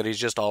realizing that he's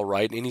just all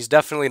right, and he's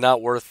definitely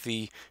not worth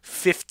the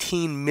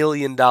 $15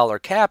 million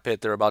cap hit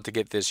they're about to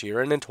get this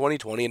year, and in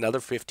 2020, another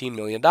 $15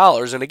 million.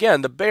 And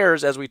again, the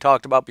Bears, as we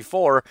talked about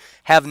before,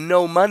 have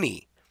no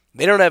money.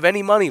 They don't have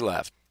any money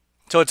left.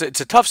 So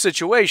it's a tough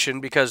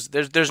situation because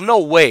there's no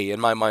way in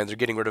my mind they're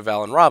getting rid of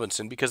Allen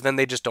Robinson because then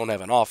they just don't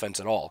have an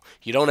offense at all.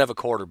 You don't have a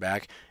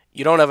quarterback.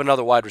 You don't have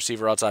another wide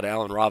receiver outside of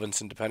Allen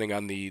Robinson depending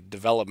on the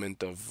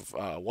development of,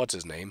 what's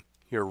his name?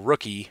 Your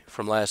rookie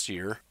from last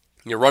year.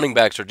 Your running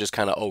backs are just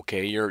kind of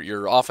okay.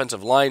 Your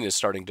offensive line is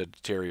starting to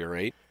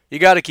deteriorate. You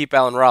got to keep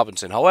Allen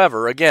Robinson.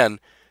 However, again,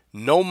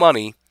 no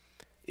money.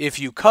 If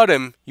you cut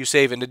him, you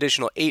save an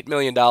additional $8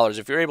 million.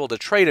 If you're able to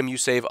trade him, you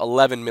save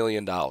 $11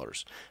 million.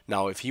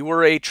 Now, if he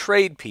were a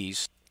trade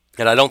piece,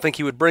 and I don't think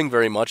he would bring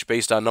very much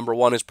based on, number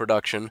one, his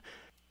production,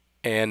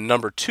 and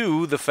number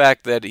two, the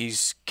fact that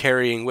he's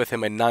carrying with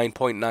him a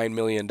 $9.9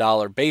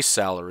 million base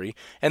salary,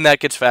 and that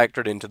gets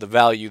factored into the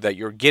value that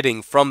you're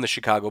getting from the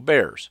Chicago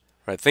Bears.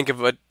 Right? Think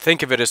of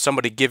it as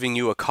somebody giving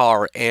you a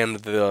car and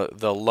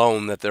the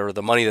loan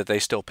the money that they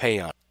still pay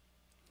on.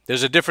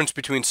 There's a difference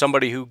between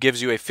somebody who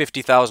gives you a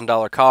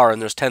 $50,000 car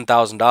and there's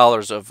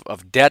 $10,000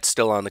 of debt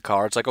still on the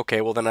car. It's like, okay,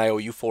 well then I owe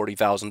you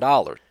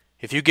 $40,000.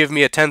 If you give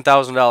me a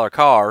 $10,000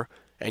 car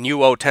and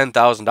you owe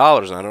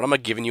 $10,000 on it, I'm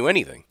not giving you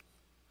anything.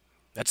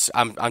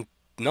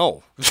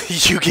 No.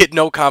 You get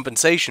no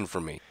compensation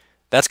from me.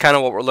 That's kind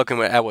of what we're looking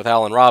at with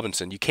Allen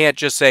Robinson. You can't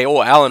just say,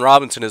 oh, Allen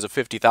Robinson is a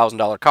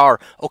 $50,000 car.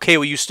 Okay,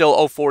 well you still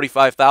owe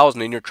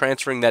 $45,000 and you're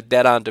transferring that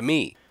debt onto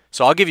me.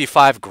 So I'll give you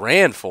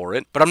 $5,000 for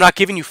it, but I'm not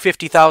giving you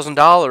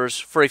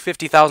 $50,000 for a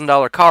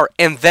 $50,000 car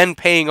and then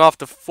paying off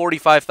the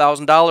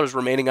 $45,000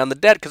 remaining on the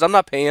debt because I'm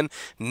not paying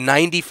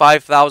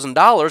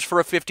 $95,000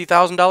 for a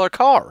 $50,000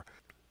 car.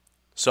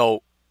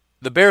 So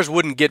the Bears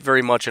wouldn't get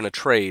very much in a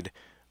trade,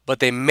 but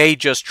they may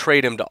just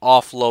trade him to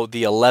offload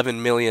the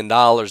 $11 million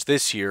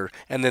this year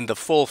and then the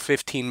full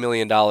 $15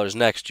 million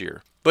next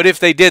year. But if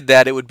they did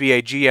that, it would be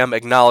a GM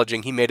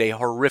acknowledging he made a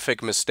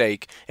horrific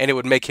mistake, and it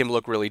would make him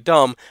look really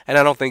dumb, and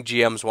I don't think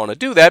GMs want to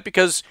do that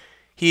because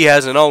he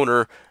has an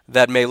owner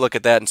that may look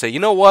at that and say, you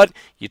know what,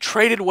 you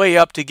traded way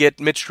up to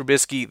get Mitch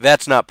Trubisky,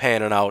 that's not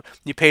panning out.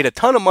 You paid a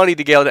ton of money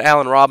to get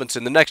Allen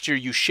Robinson. The next year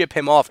you ship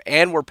him off,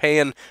 and we're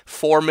paying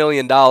 $4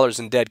 million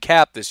in dead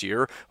cap this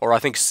year, or I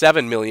think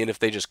 $7 million if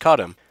they just cut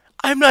him.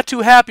 I'm not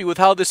too happy with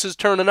how this is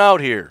turning out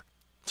here.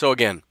 So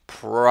again,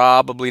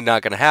 probably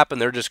not going to happen.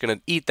 They're just going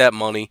to eat that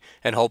money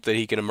and hope that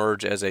he can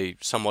emerge as a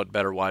somewhat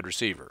better wide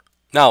receiver.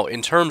 Now,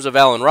 in terms of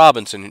Allen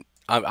Robinson,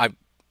 I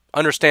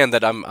understand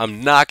that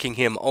I'm knocking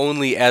him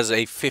only as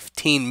a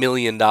 $15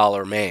 million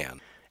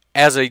man.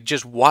 As a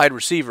just wide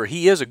receiver,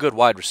 he is a good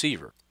wide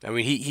receiver. I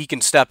mean, he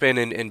can step in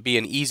and be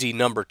an easy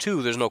number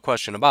two. There's no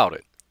question about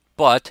it.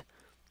 But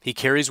he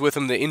carries with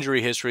him the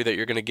injury history that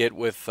you're going to get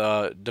with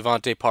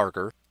Devontae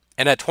Parker.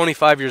 And at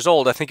 25 years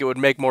old, I think it would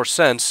make more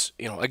sense,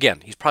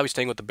 again, he's probably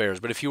staying with the Bears,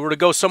 but if you were to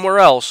go somewhere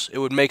else, it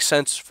would make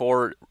sense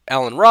for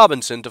Allen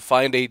Robinson to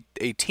find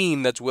a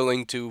team that's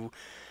willing to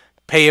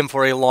pay him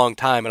for a long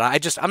time. And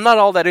I'm not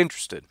all that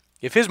interested.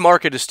 If his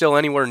market is still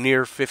anywhere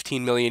near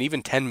 $15 million,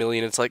 even $10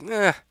 million, it's like,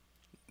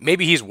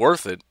 maybe he's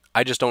worth it.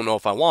 I just don't know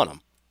if I want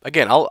him.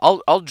 Again,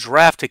 I'll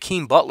draft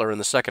Hakeem Butler in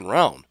the second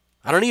round.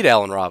 I don't need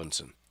Allen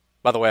Robinson.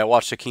 By the way, I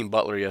watched Hakeem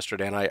Butler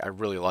yesterday, and I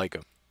really like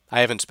him. I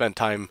haven't spent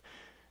time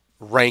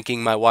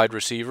ranking my wide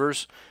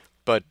receivers,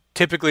 but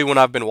typically when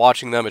I've been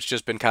watching them, it's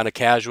just been kind of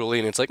casually,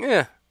 and it's like,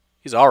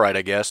 he's all right,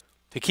 I guess.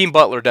 Hakeem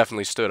Butler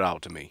definitely stood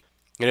out to me.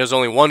 And it was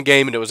only one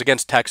game, and it was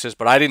against Texas,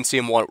 but I didn't see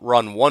him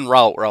run one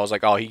route where I was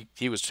like, oh,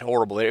 he was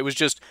horrible. It was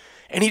just,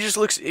 and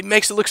it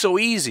makes it look so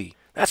easy.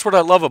 That's what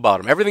I love about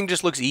him. Everything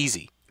just looks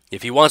easy.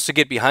 If he wants to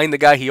get behind the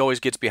guy, he always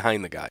gets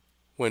behind the guy.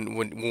 When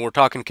we're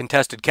talking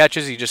contested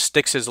catches, he just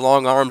sticks his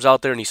long arms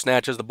out there and he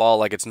snatches the ball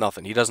like it's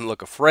nothing. He doesn't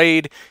look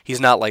afraid. He's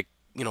not like,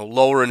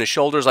 lowering his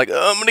shoulders like,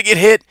 oh, I'm going to get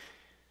hit.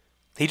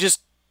 He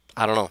just,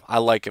 I don't know. I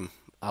like him.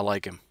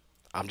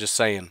 I'm just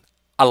saying,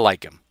 I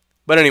like him.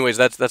 But anyways,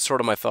 that's sort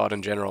of my thought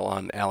in general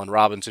on Allen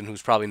Robinson,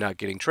 who's probably not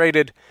getting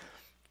traded.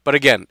 But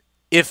again,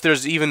 if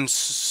there's even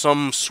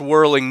some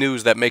swirling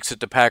news that makes it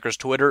to Packers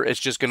Twitter, it's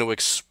just going to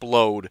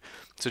explode.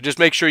 So just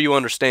make sure you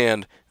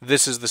understand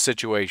this is the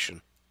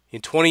situation. In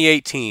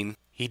 2018,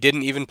 he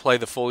didn't even play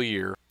the full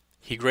year.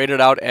 He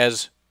graded out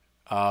as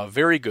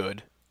very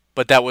good,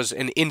 but that was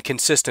an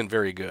inconsistent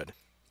very good.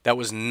 That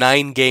was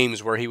 9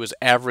 games where he was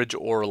average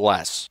or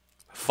less.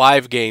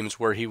 5 games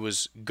where he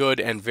was good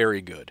and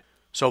very good.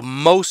 So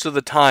most of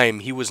the time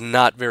he was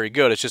not very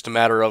good. It's just a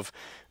matter of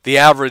the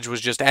average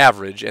was just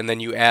average, and then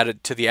you add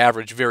it to the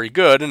average very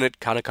good, and it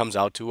kind of comes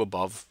out to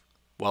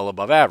well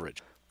above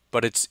average.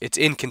 But it's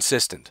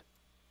inconsistent.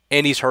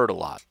 And he's hurt a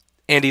lot.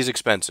 And he's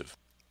expensive.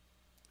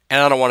 And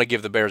I don't want to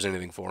give the Bears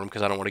anything for him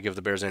because I don't want to give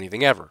the Bears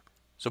anything ever.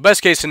 So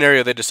best case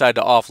scenario, they decide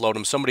to offload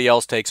him. Somebody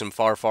else takes him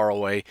far, far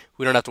away.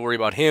 We don't have to worry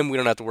about him. We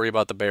don't have to worry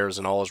about the Bears,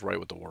 and all is right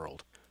with the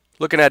world.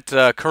 Looking at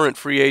current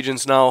free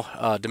agents now,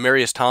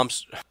 Demaryius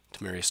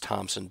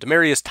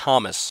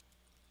Thomas.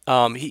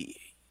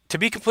 To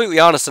be completely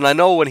honest, and I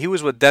know when he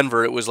was with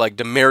Denver, it was like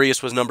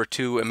Demaryius was number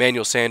 2,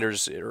 Emmanuel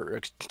Sanders, or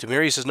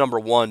Demaryius is number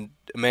 1,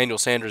 Emmanuel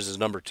Sanders is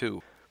number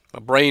 2. My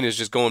brain is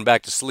just going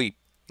back to sleep.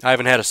 I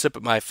haven't had a sip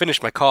of I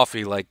finished my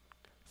coffee like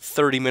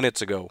 30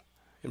 minutes ago.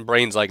 And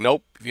brain's like,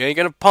 nope, if you ain't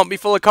going to pump me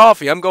full of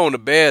coffee, I'm going to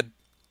bed.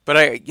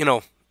 But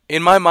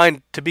in my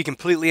mind, to be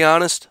completely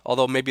honest,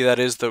 although maybe that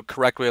is the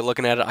correct way of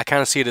looking at it, I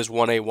kind of see it as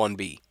 1A,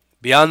 1B.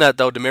 Beyond that,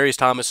 though, Demaryius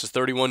Thomas is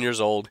 31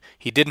 years old.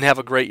 He didn't have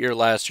a great year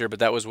last year, but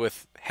that was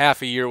with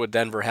half a year with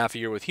Denver, half a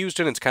year with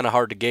Houston. It's kind of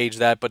hard to gauge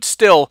that, but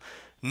still,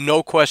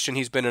 no question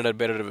he's been in a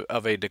bit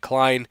of a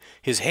decline.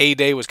 His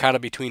heyday was kind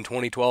of between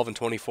 2012 and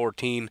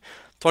 2014.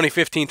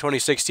 2015,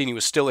 2016, he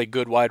was still a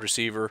good wide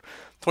receiver.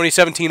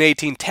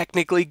 2017-18,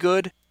 technically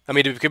good. I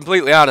mean, to be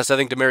completely honest, I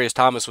think Demaryius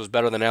Thomas was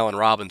better than Allen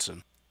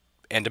Robinson.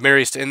 And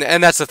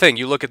that's the thing.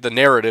 You look at the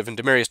narrative, and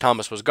Demaryius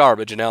Thomas was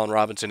garbage, and Allen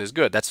Robinson is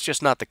good. That's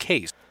just not the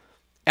case.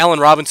 Allen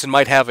Robinson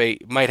might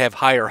have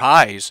higher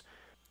highs,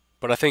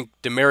 but I think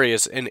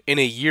Demaryius, in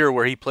a year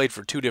where he played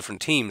for 2 different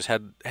teams,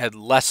 had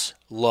less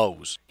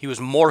lows. He was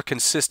more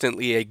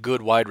consistently a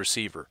good wide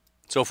receiver.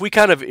 So if we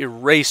kind of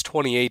erase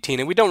 2018,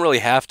 and we don't really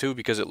have to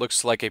because it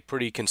looks like a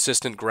pretty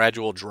consistent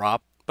gradual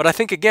drop, but I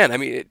think, again,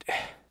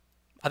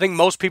 I think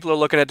most people are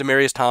looking at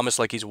Demaryius Thomas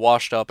like he's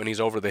washed up and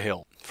he's over the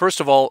hill. First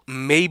of all,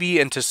 maybe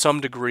and to some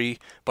degree,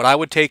 but I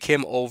would take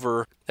him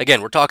over,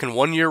 again, we're talking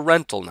 1-year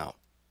rental now.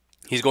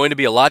 He's going to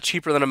be a lot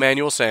cheaper than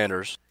Emmanuel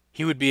Sanders.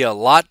 He would be a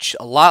lot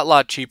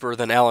cheaper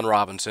than Allen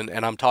Robinson,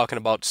 and I'm talking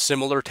about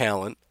similar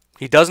talent.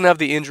 He doesn't have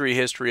the injury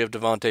history of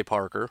Devontae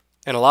Parker.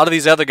 And a lot of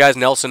these other guys,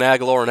 Nelson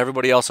Aguilar and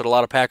everybody else that a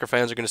lot of Packer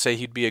fans are going to say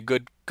he'd be a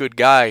good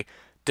guy.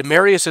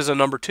 Demaryius is a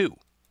number 2.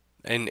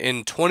 And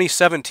in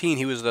 2017,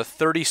 he was the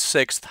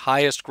 36th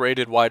highest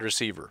graded wide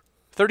receiver.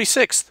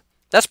 36th.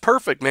 That's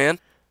perfect, man.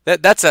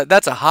 That's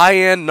a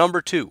high-end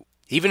number 2.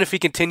 Even if he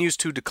continues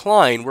to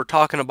decline, we're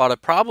talking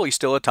about probably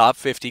still a top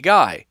 50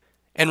 guy.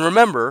 And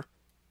remember,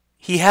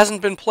 he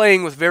hasn't been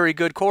playing with very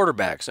good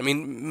quarterbacks. I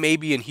mean,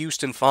 maybe in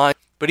Houston, fine.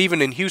 But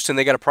even in Houston,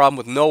 they got a problem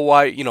with no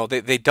wide.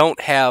 They don't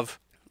have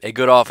a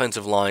good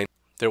offensive line.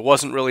 There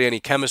wasn't really any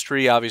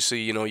chemistry.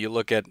 Obviously, you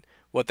look at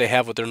what they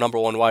have with their number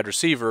 1 wide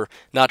receiver,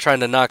 not trying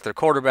to knock their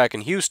quarterback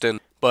in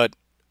Houston, but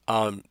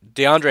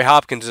DeAndre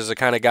Hopkins is the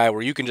kind of guy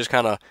where you can just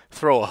kind of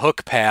throw a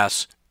hook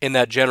pass in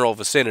that general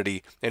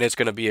vicinity, and it's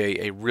going to be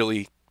a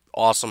really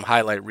awesome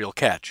highlight reel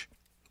catch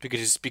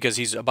because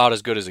he's about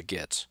as good as it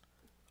gets.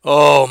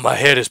 Oh, my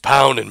head is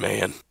pounding,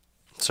 man.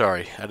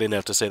 Sorry, I didn't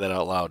have to say that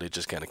out loud. It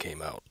just kind of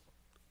came out.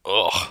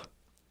 Ugh.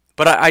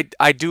 But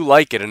I do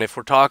like it, and if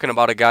we're talking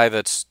about a guy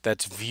that's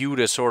viewed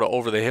as sort of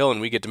over the hill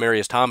and we get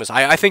Demaryius Thomas,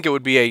 I think it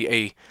would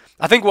be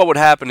I think what would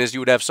happen is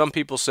you would have some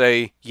people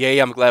say, yay,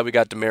 I'm glad we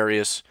got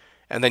Demaryius.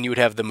 And then you would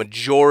have the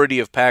majority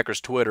of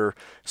Packers Twitter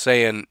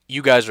saying,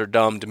 you guys are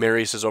dumb,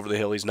 Demaryius is over the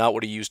hill, he's not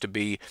what he used to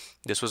be,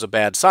 this was a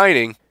bad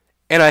signing.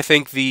 And I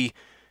think the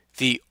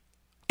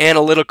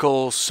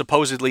analytical,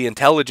 supposedly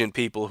intelligent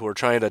people who are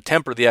trying to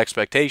temper the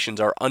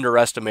expectations are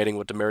underestimating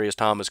what Demaryius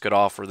Thomas could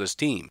offer this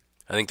team.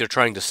 I think they're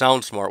trying to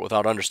sound smart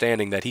without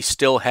understanding that he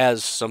still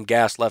has some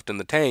gas left in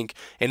the tank,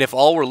 and if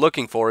all we're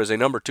looking for is a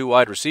number 2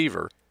 wide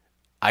receiver,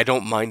 I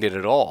don't mind it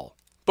at all.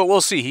 But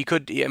we'll see.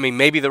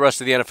 Maybe the rest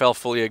of the NFL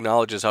fully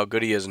acknowledges how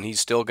good he is, and he's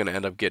still going to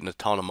end up getting a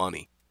ton of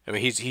money. I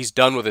mean, he's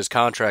done with his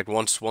contract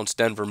once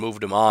Denver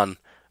moved him on.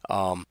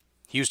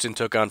 Houston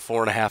took on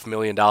 $4.5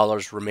 million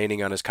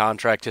remaining on his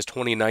contract. His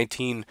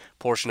 2019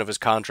 portion of his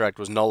contract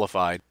was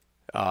nullified.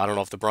 I don't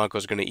know if the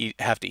Broncos are going to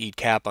have to eat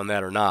cap on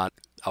that or not.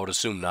 I would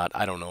assume not.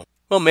 I don't know.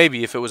 Well,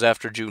 maybe if it was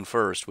after June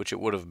 1st, which it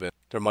would have been.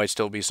 There might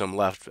still be some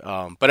left.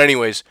 But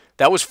anyways,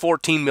 that was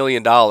 $14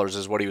 million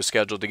is what he was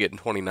scheduled to get in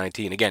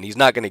 2019. Again, he's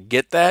not going to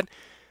get that,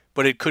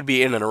 but it could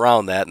be in and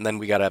around that, and then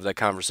we got to have that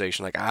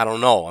conversation. Like, I don't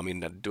know. I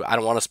mean, I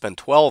don't want to spend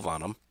 12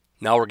 on him.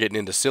 Now we're getting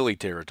into silly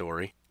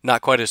territory.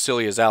 Not quite as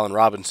silly as Allen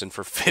Robinson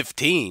for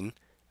 15.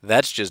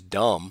 That's just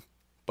dumb.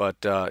 But,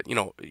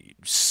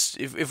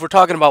 if we're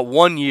talking about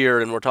 1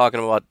 year and we're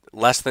talking about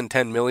less than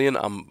 $10 million,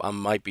 I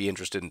might be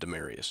interested in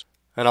Demaryius.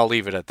 And I'll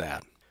leave it at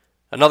that.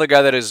 Another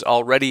guy that is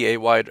already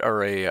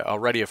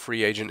already a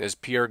free agent is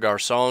Pierre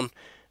Garçon.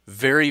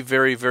 Very,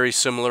 very, very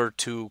similar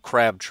to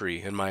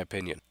Crabtree, in my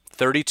opinion.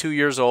 32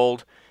 years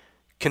old,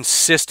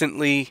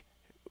 consistently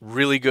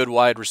really good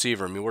wide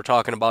receiver. I mean, we're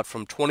talking about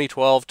from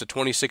 2012 to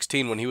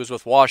 2016 when he was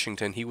with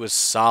Washington, he was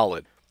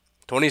solid.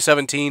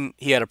 2017,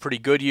 he had a pretty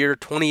good year.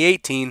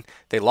 2018,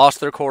 they lost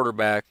their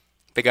quarterback.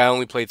 The guy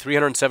only played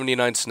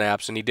 379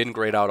 snaps, and he didn't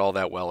grade out all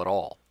that well at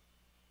all.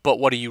 But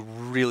what do you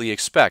really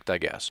expect, I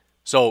guess?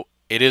 So,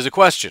 it is a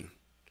question.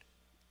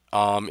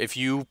 If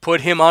you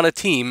put him on a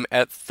team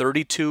at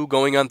 32,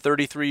 going on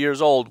 33 years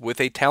old,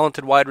 with a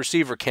talented wide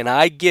receiver, can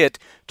I get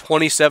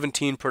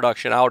 2017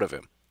 production out of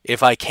him?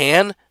 If I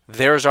can,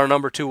 there's our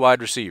number 2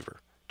 wide receiver.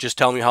 Just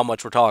tell me how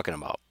much we're talking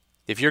about.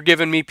 If you're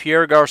giving me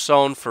Pierre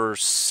Garçon for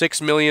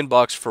 $6 million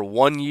for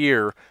 1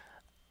 year,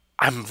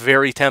 I'm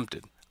very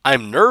tempted.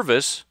 I'm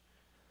nervous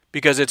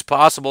because it's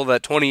possible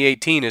that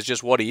 2018 is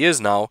just what he is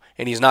now,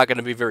 and he's not going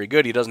to be very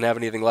good. He doesn't have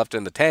anything left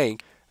in the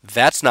tank.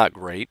 That's not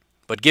great.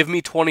 But give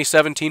me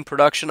 2017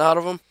 production out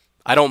of him,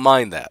 I don't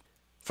mind that.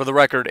 For the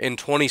record, in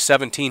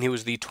 2017, he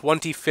was the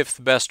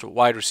 25th best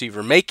wide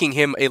receiver, making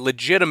him a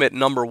legitimate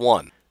number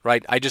 1,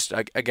 right? I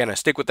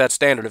stick with that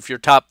standard. If you're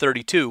top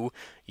 32,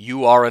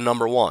 you are a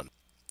number 1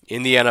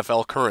 in the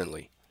NFL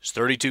currently. There's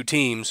 32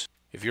 teams.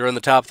 If you're in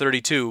the top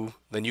 32,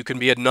 then you can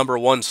be a number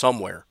 1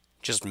 somewhere,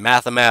 just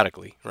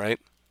mathematically, right?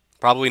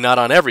 Probably not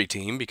on every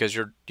team because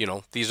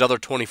these other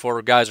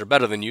 24 guys are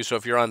better than you. So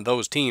if you're on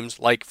those teams,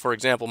 like, for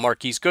example,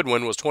 Marquise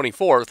Goodwin was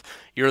 24th,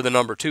 you're the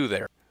number 2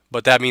 there.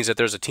 But that means that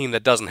there's a team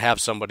that doesn't have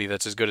somebody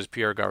that's as good as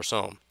Pierre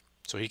Garçon.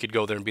 So he could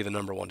go there and be the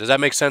number 1. Does that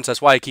make sense?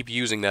 That's why I keep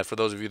using that for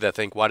those of you that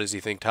think, why does he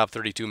think top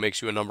 32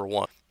 makes you a number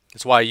 1?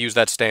 That's why I use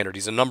that standard.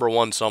 He's a number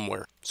 1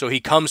 somewhere. So he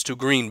comes to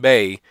Green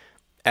Bay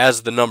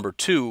as the number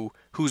 2,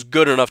 who's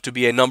good enough to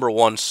be a number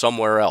 1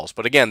 somewhere else.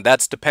 But again,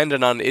 that's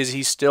dependent on, is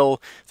he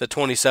still the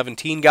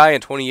 2017 guy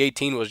and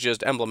 2018 was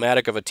just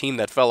emblematic of a team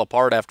that fell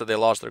apart after they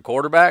lost their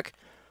quarterback?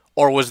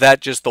 Or was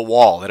that just the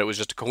wall, that it was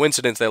just a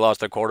coincidence they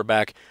lost their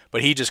quarterback,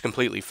 but he just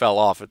completely fell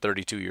off at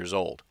 32 years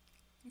old?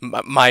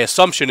 My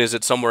assumption is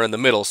it's somewhere in the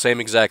middle, same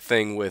exact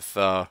thing with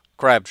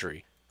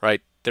Crabtree,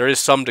 right? There is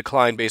some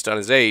decline based on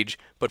his age,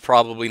 but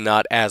probably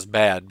not as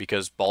bad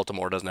because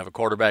Baltimore doesn't have a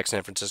quarterback,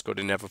 San Francisco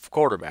didn't have a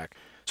quarterback.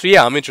 So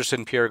yeah, I'm interested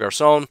in Pierre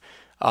Garçon.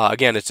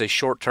 Again, it's a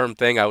short-term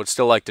thing. I would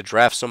still like to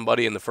draft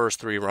somebody in the first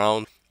 3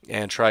 rounds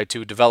and try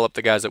to develop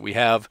the guys that we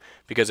have,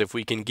 because if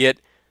we can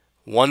get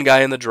one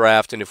guy in the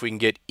draft, and if we can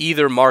get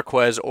either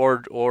Marquez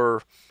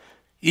or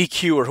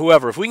EQ or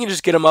whoever, if we can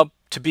just get him up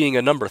to being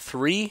a number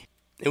 3,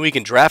 and we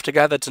can draft a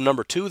guy that's a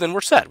number 2, then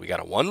we're set. We got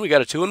a 1, we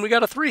got a 2, and we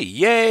got a 3.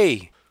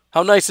 Yay!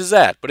 How nice is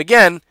that? But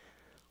again,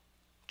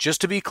 just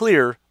to be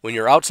clear, when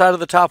you're outside of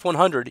the top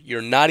 100,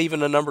 you're not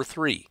even a number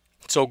 3.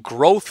 So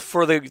growth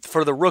for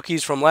the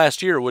rookies from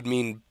last year would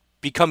mean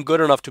become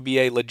good enough to be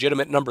a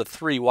legitimate number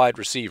 3 wide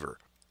receiver.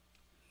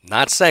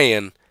 Not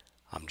saying,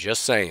 I'm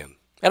just saying.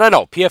 And I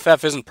know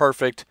PFF isn't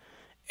perfect,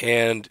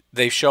 and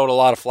they showed a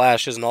lot of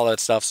flashes and all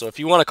that stuff. So if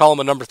you want to call them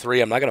a number 3,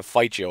 I'm not going to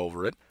fight you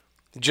over it.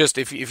 Just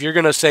if you're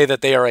going to say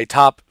that they are a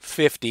top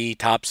 50,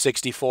 top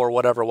 64,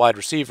 whatever wide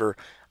receiver,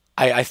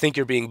 I think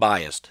you're being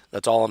biased.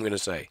 That's all I'm going to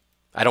say.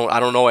 I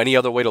don't know any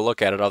other way to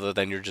look at it other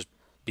than you're just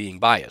being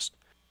biased.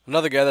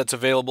 Another guy that's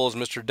available is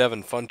Mr.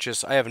 Devin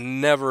Funchess. I have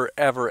never,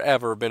 ever,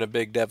 ever been a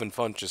big Devin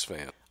Funchess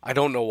fan. I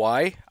don't know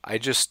why.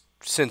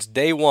 Since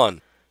day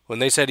one, when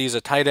they said he's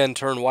a tight end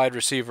turned wide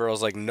receiver, I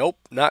was like, nope,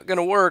 not going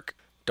to work.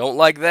 Don't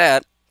like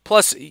that.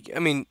 Plus, I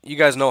mean, you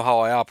guys know how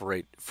I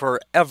operate.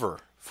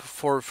 Forever.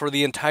 For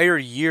the entire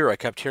year, I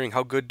kept hearing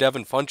how good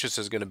Devin Funchess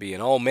is going to be.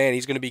 And, oh, man,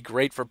 he's going to be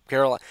great for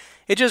Carolina.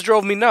 It just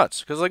drove me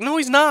nuts. Because, like, no,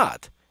 he's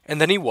not.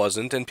 And then he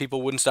wasn't, and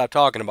people wouldn't stop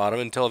talking about him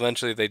until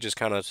eventually they just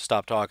kind of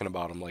stopped talking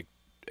about him, like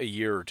a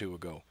year or 2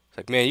 ago. It's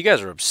like, man, you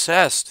guys are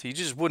obsessed. He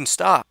just wouldn't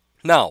stop.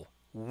 Now,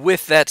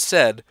 with that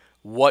said,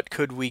 what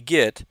could we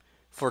get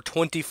for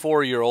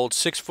 24-year-old,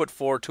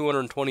 6'4",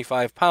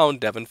 225-pound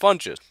Devin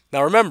Funchess?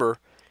 Now, remember,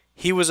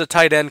 he was a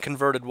tight end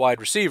converted wide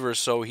receiver,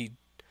 so he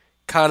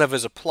kind of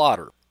is a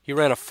plotter. He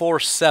ran a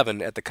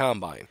 4.7 at the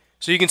combine.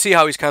 So you can see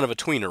how he's kind of a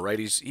tweener, right?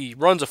 He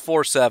runs a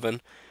 4.7.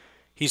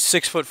 He's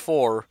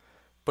 6'4",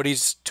 but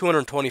he's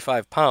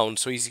 225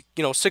 pounds. So he's,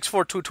 6'4",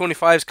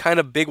 225 is kind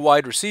of big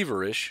wide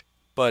receiver-ish.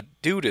 But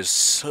dude is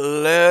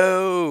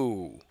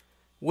slow.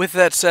 With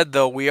that said,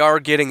 though, we are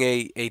getting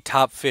a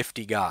top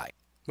 50 guy.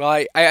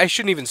 Well, I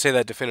shouldn't even say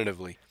that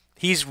definitively.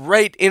 He's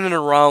right in and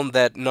around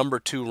that number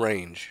 2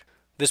 range.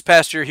 This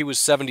past year, he was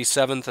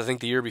 77th. I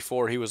think the year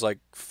before, he was like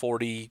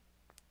 44th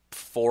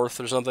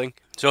or something.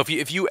 So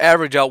if you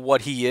average out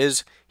what he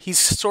is, he's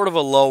sort of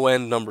a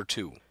low-end number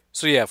 2.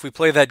 So yeah, if we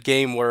play that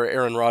game where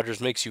Aaron Rodgers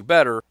makes you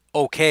better,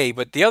 okay.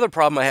 But the other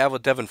problem I have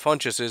with Devin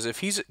Funchess is if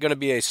he's going to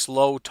be a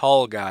slow,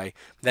 tall guy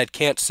that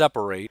can't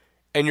separate,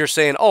 and you're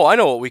saying, oh, I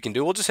know what we can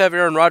do. We'll just have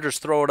Aaron Rodgers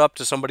throw it up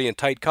to somebody in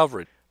tight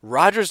coverage.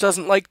 Rodgers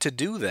doesn't like to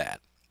do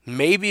that.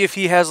 Maybe if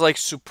he has like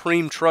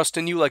supreme trust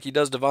in you like he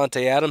does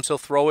Devontae Adams, he'll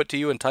throw it to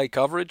you in tight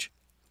coverage.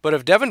 But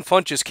if Devin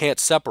Funchess can't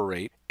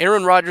separate,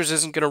 Aaron Rodgers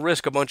isn't going to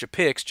risk a bunch of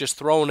picks just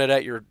throwing it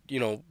at your,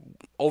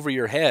 over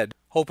your head,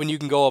 hoping you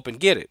can go up and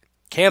get it.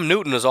 Cam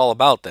Newton is all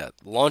about that.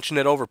 Launching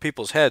it over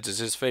people's heads is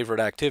his favorite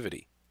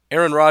activity.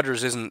 Aaron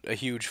Rodgers isn't a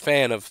huge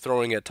fan of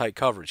throwing at tight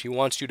coverage. He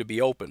wants you to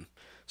be open.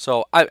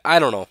 So I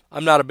don't know.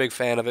 I'm not a big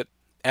fan of it.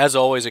 As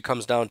always, it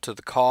comes down to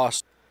the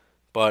cost.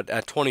 But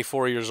at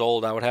 24 years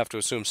old, I would have to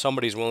assume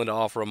somebody's willing to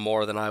offer him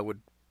more than I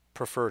would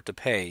prefer to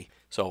pay.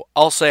 So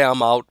I'll say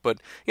I'm out. But,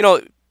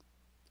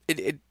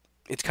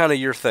 it's kind of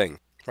your thing,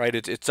 right?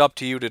 It's up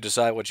to you to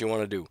decide what you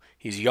want to do.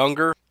 He's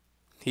younger.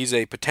 He's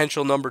a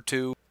potential number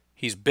 2.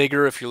 He's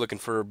bigger if you're looking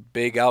for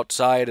big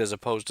outside as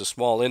opposed to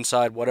small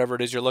inside, whatever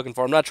it is you're looking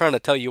for. I'm not trying to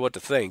tell you what to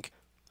think.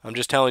 I'm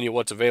just telling you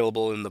what's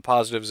available in the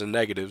positives and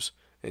negatives,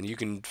 and you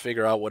can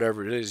figure out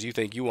whatever it is you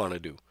think you want to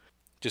do.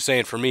 Just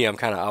saying, for me, I'm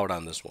kind of out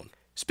on this one.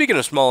 Speaking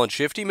of small and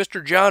shifty,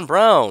 Mr. John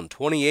Brown,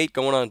 28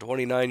 going on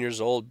 29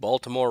 years old,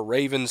 Baltimore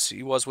Ravens,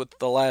 he was with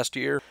the last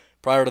year.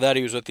 Prior to that,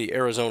 he was with the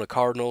Arizona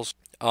Cardinals.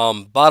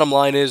 Bottom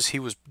line is he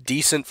was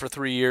decent for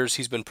 3 years.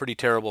 He's been pretty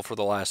terrible for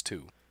the last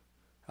 2.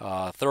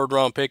 Third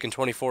round pick in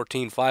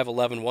 2014, 5'11",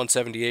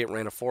 178,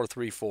 ran a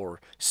 4.34.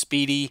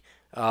 Speedy,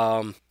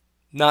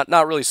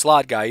 not really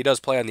slot guy. He does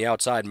play on the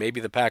outside.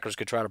 Maybe the Packers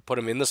could try to put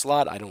him in the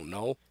slot. I don't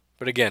know.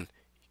 But again,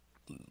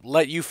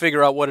 let you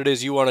figure out what it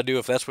is you want to do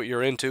if that's what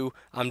you're into.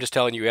 I'm just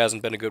telling you he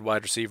hasn't been a good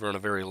wide receiver in a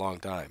very long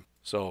time.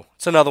 So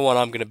it's another one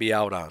I'm going to be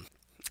out on.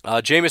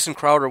 Jamison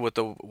Crowder with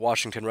the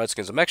Washington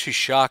Redskins. I'm actually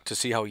shocked to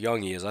see how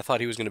young he is. I thought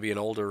he was going to be an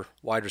older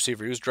wide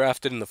receiver. He was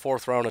drafted in the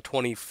 4th round of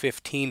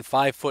 2015,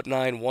 5'9",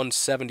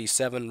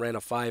 177, ran a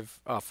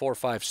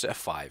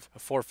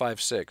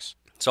 4.56.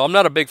 So I'm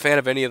not a big fan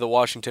of any of the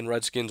Washington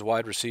Redskins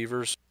wide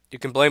receivers. You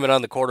can blame it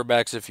on the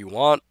quarterbacks if you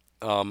want.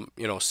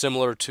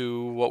 Similar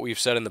to what we've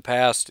said in the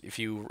past, if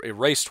you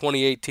erase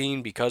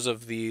 2018 because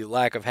of the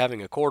lack of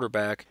having a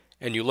quarterback,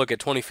 and you look at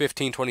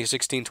 2015,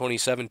 2016,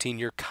 2017,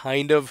 you're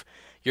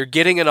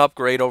getting an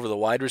upgrade over the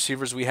wide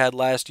receivers we had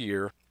last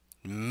year.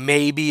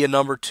 Maybe a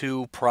number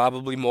 2,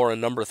 probably more a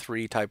number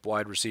 3 type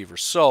wide receiver.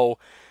 So,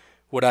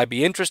 would I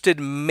be interested?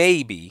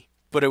 Maybe,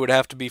 but it would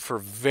have to be for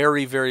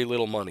very, very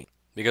little money.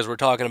 Because we're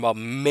talking about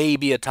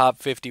maybe a top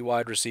 50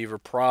 wide receiver,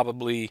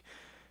 probably,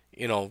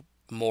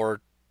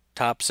 more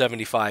top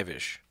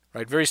 75-ish.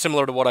 Right? Very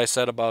similar to what I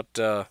said about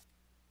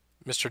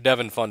Mr.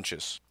 Devin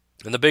Funchess.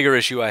 And the bigger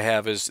issue I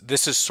have is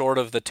this is sort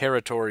of the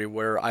territory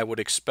where I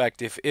would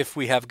expect if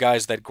we have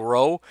guys that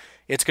grow,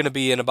 it's going to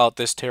be in about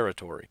this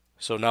territory.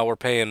 So now we're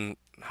paying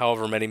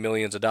however many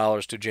millions of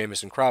dollars to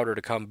Jamison Crowder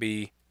to come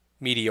be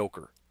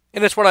mediocre.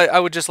 And that's what I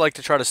would just like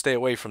to try to stay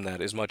away from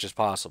that as much as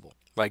possible.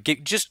 Like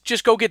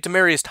just go get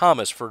Demaryius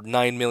Thomas for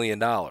 $9 million.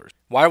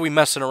 Why are we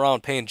messing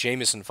around paying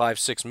Jamison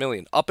 $5-6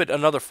 million? Up it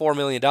another $4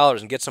 million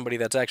and get somebody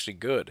that's actually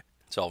good.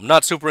 So I'm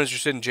not super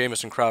interested in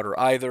Jamison Crowder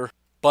either.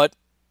 But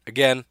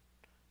again,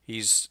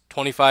 he's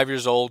 25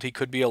 years old. He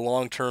could be a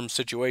long-term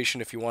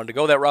situation if you wanted to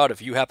go that route.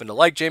 If you happen to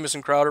like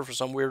Jamison Crowder for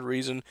some weird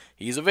reason,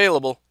 he's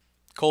available.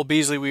 Cole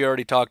Beasley we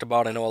already talked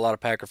about. I know a lot of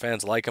Packer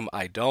fans like him.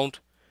 I don't.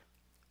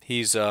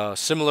 He's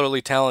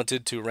similarly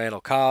talented to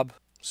Randall Cobb,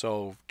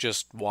 so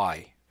just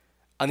why?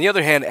 On the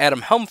other hand,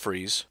 Adam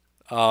Humphries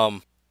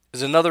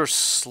is another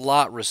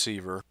slot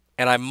receiver,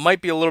 and I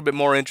might be a little bit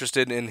more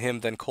interested in him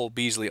than Cole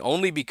Beasley,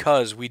 only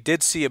because we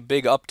did see a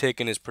big uptick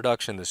in his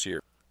production this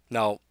year.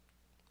 Now,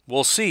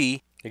 we'll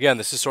see. Again,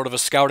 this is sort of a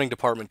scouting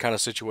department kind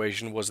of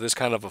situation. Was this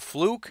kind of a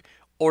fluke,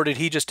 or did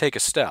he just take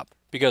a step?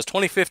 Because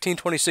 2015,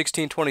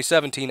 2016,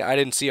 2017, I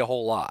didn't see a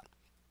whole lot.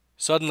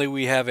 Suddenly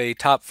we have a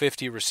top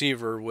 50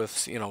 receiver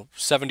with,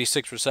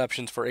 76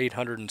 receptions for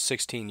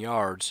 816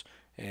 yards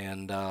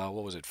and,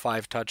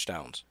 5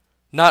 touchdowns.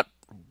 Not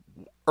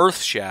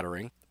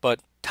earth-shattering,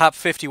 but top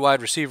 50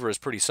 wide receiver is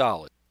pretty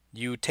solid.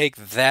 You take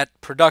that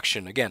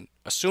production, again,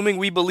 assuming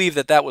we believe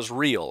that that was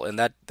real and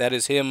that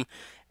is him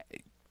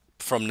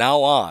from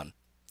now on,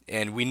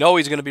 and we know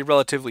he's going to be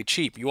relatively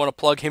cheap. You want to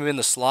plug him in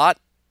the slot?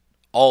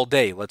 All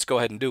day. Let's go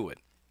ahead and do it.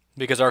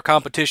 Because our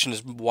competition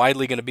is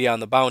widely going to be on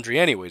the boundary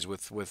anyways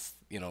with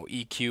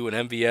EQ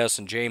and MVS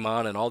and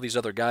Jamon and all these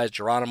other guys,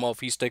 Geronimo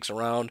if he sticks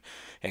around,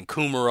 and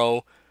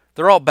Kumaro.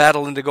 They're all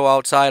battling to go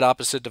outside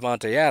opposite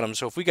Devontae Adams.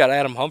 So if we got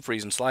Adam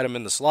Humphries and slide him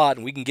in the slot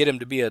and we can get him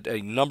to be a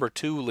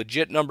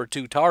legit number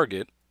 2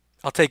 target,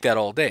 I'll take that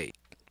all day.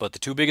 But the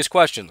two biggest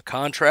questions, the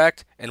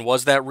contract and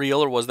was that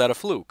real or was that a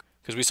fluke?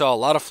 Because we saw a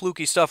lot of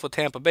fluky stuff with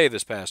Tampa Bay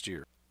this past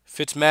year.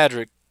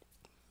 Magic,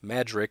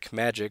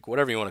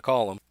 whatever you want to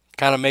call him,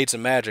 kind of made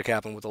some magic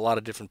happen with a lot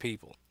of different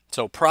people.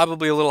 So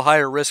probably a little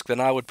higher risk than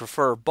I would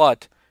prefer,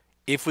 but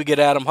if we get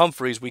Adam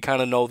Humphries, we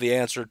kind of know the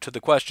answer to the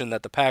question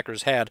that the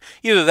Packers had.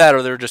 Either that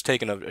or they're just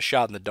taking a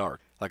shot in the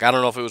dark. Like, I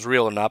don't know if it was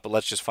real or not, but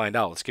let's just find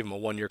out. Let's give him a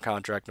 1-year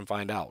contract and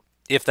find out.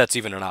 If that's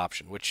even an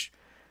option, which,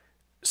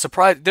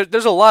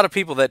 there's a lot of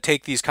people that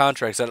take these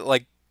contracts, that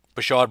like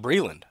Bashaud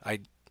Breeland. I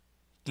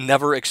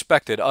never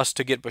expected us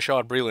to get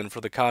Bashaud Breeland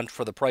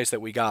for the price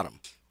that we got him.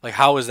 Like,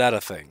 how is that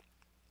a thing?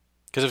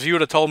 Because if you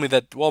would have told me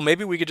that, well,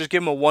 maybe we could just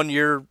give him a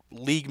 1-year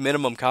league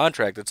minimum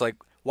contract, it's like,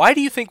 why do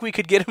you think we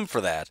could get him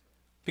for that?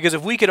 Because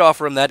if we could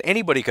offer him that,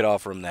 anybody could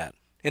offer him that.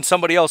 And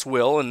somebody else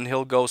will, and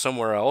he'll go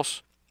somewhere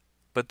else.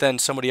 But then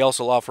somebody else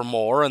will offer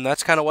more, and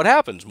that's kind of what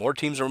happens. More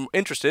teams are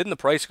interested, and the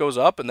price goes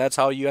up, and that's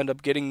how you end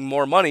up getting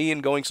more money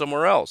and going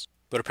somewhere else.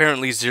 But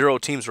apparently 0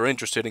 teams were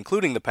interested,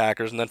 including the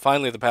Packers, and then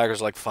finally the Packers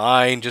are like,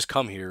 fine, just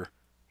come here.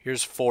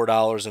 Here's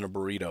 $4 and a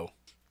burrito.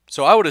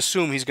 So I would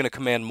assume he's going to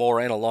command more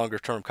and a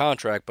longer-term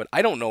contract, but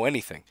I don't know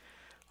anything.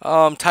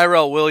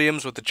 Tyrell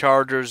Williams with the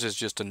Chargers is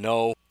just a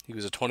no. He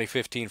was a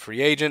 2015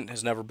 free agent,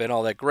 has never been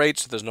all that great,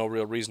 so there's no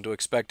real reason to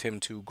expect him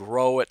to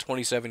grow at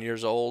 27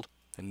 years old.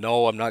 And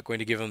no, I'm not going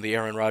to give him the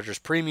Aaron Rodgers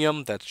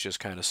premium. That's just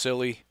kind of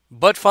silly.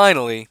 But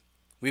finally,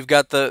 we've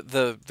got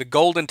the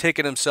golden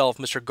ticket himself,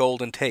 Mr.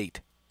 Golden Tate.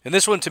 And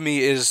this one to me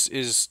is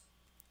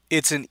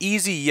it's an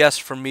easy yes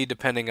for me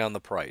depending on the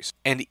price.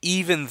 And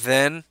even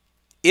then,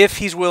 if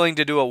he's willing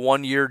to do a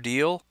 1-year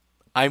deal,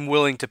 I'm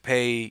willing to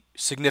pay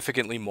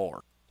significantly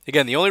more.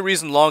 Again, the only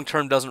reason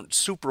long-term doesn't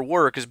super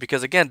work is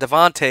because, again,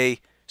 Davante,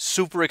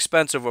 super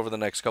expensive over the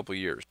next couple of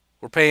years.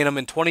 We're paying him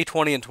in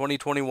 2020 and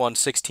 2021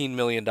 $16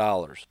 million.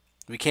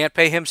 We can't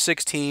pay him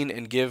 16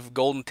 and give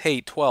Golden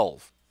Tate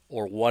 12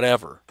 or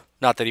whatever.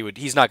 Not that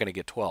he's not going to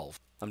get 12.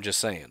 I'm just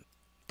saying.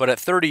 But at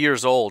 30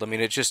 years old, I mean,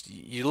 it's just,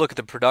 you look at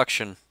the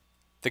production,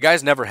 the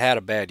guy's never had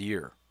a bad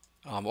year.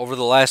 Over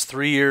the last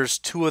 3 years,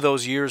 2 of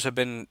those years have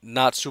been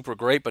not super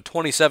great, but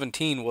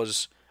 2017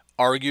 was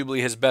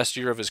arguably his best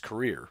year of his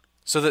career.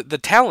 So the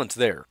talent's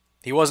there.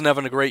 He wasn't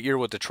having a great year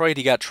with Detroit.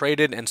 He got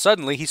traded, and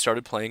suddenly he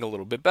started playing a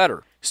little bit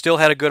better. Still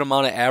had a good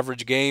amount of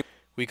average game.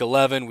 Week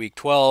 11, Week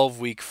 12,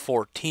 Week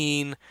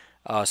 14.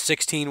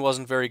 16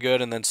 wasn't very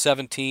good, and then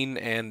 17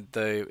 and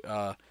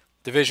the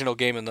divisional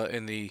game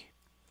in the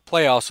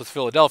playoffs with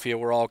Philadelphia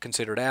were all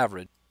considered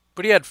average.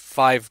 But he had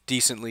 5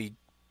 decently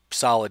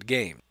solid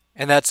games.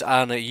 And that's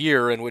on a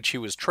year in which he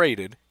was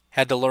traded,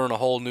 had to learn a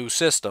whole new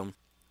system,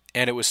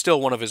 and it was still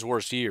one of his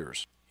worst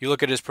years. You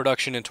look at his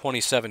production in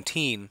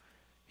 2017,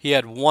 he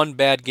had 1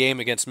 bad game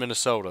against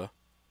Minnesota,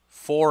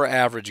 4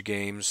 average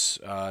games,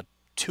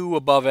 2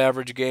 above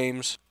average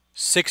games,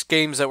 6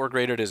 games that were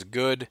graded as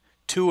good,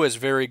 2 as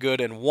very good,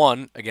 and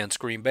 1, against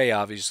Green Bay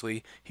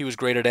obviously, he was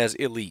graded as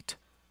elite.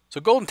 So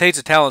Golden Tate's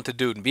a talented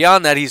dude, and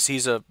beyond that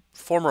he's a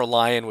former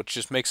Lion, which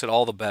just makes it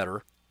all the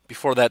better.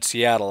 Before that,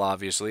 Seattle,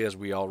 obviously, as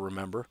we all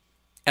remember.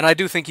 And I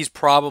do think he's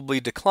probably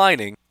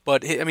declining,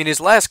 but I mean,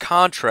 his last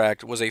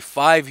contract was a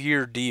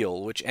 5-year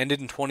deal, which ended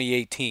in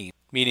 2018,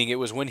 meaning it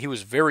was when he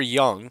was very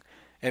young.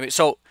 And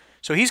so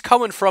he's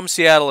coming from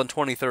Seattle in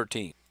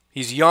 2013.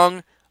 He's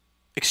young,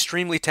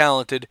 extremely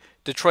talented.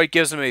 Detroit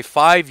gives him a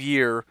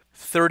 5-year,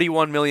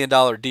 $31 million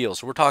deal.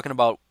 So we're talking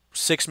about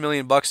 $6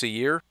 million a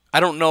year. I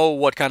don't know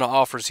what kind of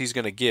offers he's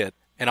going to get,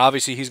 and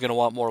obviously he's going to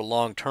want more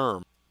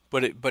long-term.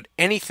 But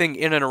anything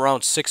in and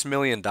around $6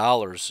 million,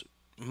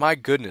 my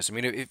goodness. I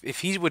mean,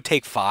 if he would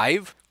take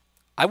 5,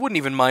 I wouldn't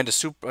even mind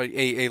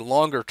a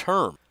longer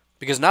term.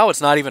 Because now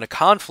it's not even a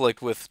conflict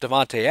with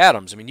Davante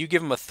Adams. I mean, you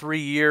give him a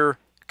 3-year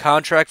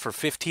contract for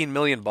 $15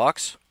 million,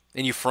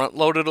 and you front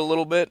load it a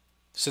little bit,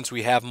 since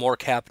we have more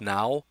cap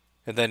now,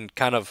 and then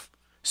kind of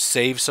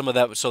save some of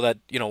that so that,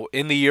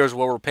 in the years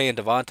where we're paying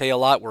Davante a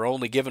lot, we're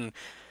only giving...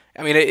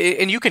 I mean,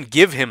 and you can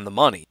give him the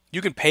money. You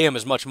can pay him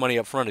as much money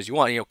up front as you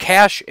want.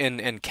 Cash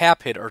and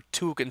cap hit are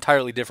 2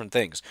 entirely different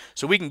things.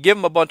 So we can give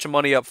him a bunch of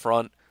money up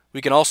front.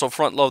 We can also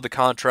front load the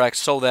contract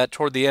so that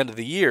toward the end of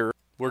the year,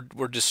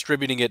 we're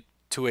distributing it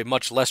to a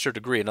much lesser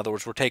degree. In other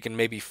words, we're taking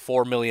maybe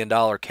 $4 million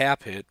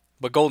cap hit,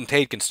 but Golden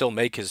Tate can still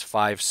make his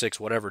 5, 6,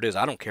 whatever it is.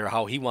 I don't care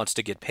how he wants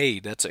to get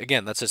paid. That's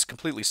a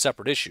completely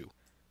separate issue.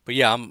 But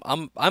yeah,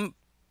 I'm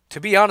to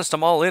be honest,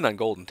 I'm all in on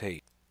Golden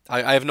Tate.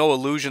 I have no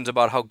illusions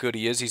about how good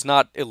he is. He's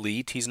not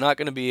elite. He's not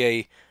going to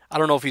be I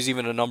don't know if he's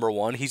even a number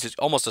 1. He's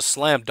almost a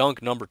slam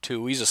dunk number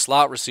 2. He's a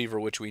slot receiver,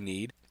 which we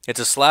need.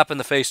 It's a slap in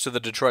the face to the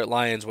Detroit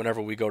Lions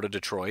whenever we go to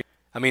Detroit.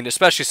 I mean,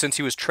 especially since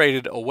he was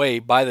traded away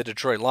by the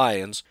Detroit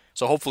Lions.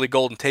 So hopefully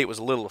Golden Tate was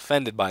a little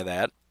offended by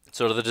that.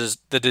 So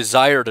the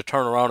desire to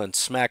turn around and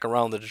smack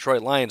around the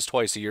Detroit Lions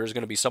twice a year is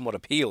going to be somewhat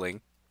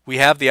appealing. We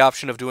have the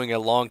option of doing a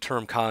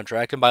long-term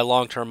contract, and by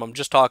long-term, I'm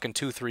just talking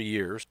 2-3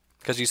 years.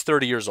 Because he's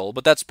 30 years old,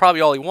 but that's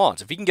probably all he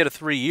wants. If he can get a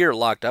 3-year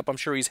locked up, I'm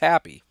sure he's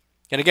happy.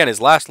 And again, his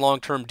last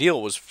long-term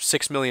deal was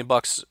 $6 million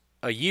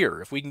a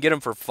year. If we can get him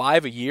for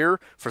 5 a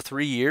year for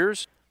 3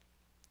 years,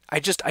 I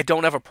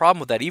don't have a problem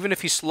with that, even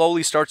if he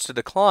slowly starts to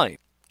decline.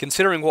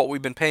 Considering what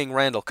we've been paying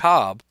Randall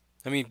Cobb,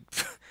 I mean,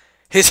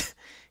 his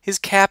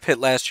cap hit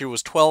last year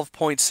was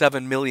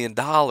 $12.7 million,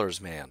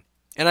 man.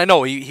 And I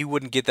know he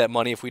wouldn't get that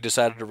money if we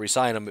decided to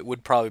re-sign him. It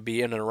would probably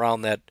be in and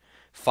around that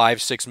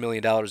 $5-6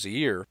 million a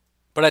year.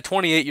 But at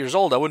 28 years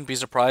old, I wouldn't be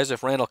surprised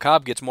if Randall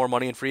Cobb gets more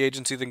money in free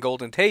agency than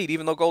Golden Tate,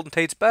 even though Golden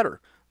Tate's better.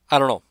 I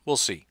don't know. We'll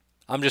see.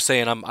 I'm just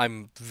saying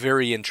I'm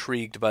very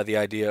intrigued by the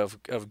idea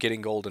of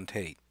getting Golden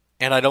Tate.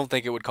 And I don't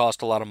think it would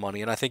cost a lot of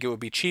money, and I think it would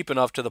be cheap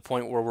enough to the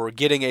point where we're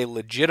getting a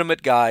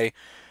legitimate guy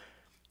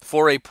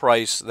for a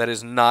price that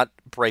is not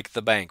break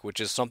the bank, which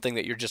is something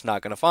that you're just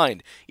not going to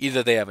find.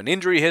 Either they have an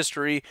injury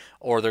history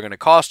or they're going to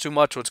cost too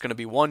much, so it's going to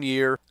be 1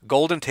 year.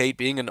 Golden Tate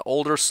being an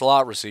older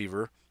slot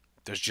receiver,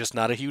 there's just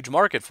not a huge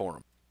market for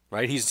him,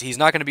 right? He's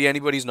not going to be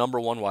anybody's number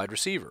one wide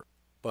receiver.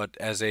 But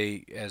as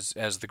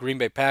the Green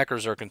Bay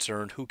Packers are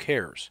concerned, who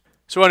cares?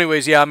 So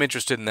anyways, yeah, I'm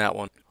interested in that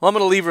one. Well, I'm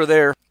going to leave her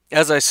there.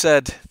 As I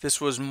said, this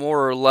was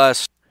more or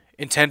less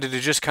intended to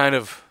just kind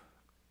of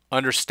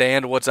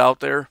understand what's out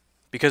there,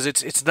 because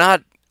it's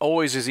not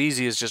always as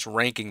easy as just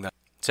ranking them,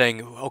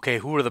 saying, okay,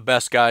 who are the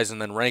best guys,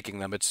 and then ranking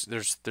them.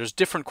 There's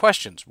different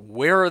questions.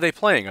 Where are they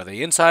playing? Are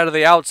they inside? Are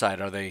they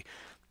outside? Are they,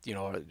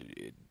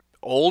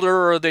 older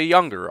or are they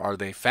younger? Are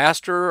they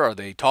faster? Are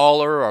they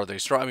taller? Are they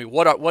strong? I mean,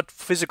 what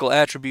physical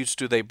attributes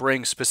do they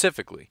bring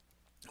specifically?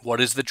 What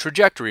is the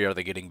trajectory? Are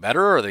they getting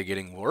better? Are they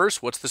getting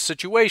worse? What's the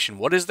situation?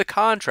 What is the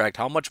contract?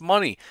 How much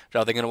money?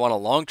 Are they going to want a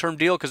long-term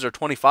deal because they're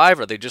 25?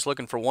 Are they just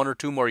looking for 1 or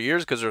 2 more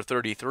years because they're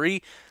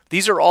 33?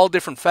 These are all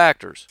different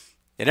factors.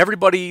 And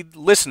everybody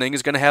listening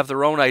is going to have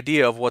their own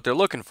idea of what they're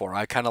looking for.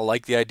 I kind of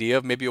like the idea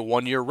of maybe a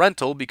 1-year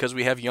rental because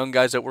we have young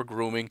guys that we're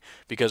grooming,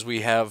 because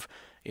we have,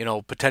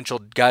 potential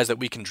guys that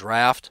we can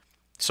draft,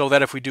 so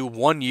that if we do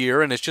 1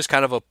 year and it's just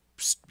kind of a,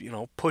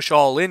 push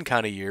all in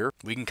kind of year,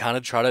 we can kind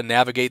of try to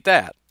navigate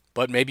that.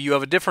 But maybe you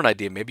have a different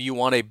idea. Maybe you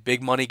want a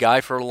big money guy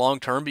for a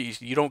long term,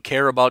 but you don't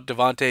care about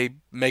Devontae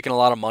making a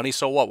lot of money,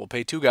 so what? We'll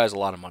pay 2 guys a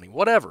lot of money.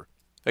 Whatever.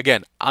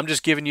 Again, I'm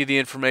just giving you the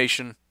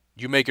information.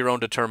 You make your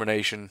own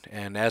determination,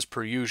 and as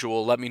per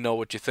usual, let me know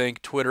what you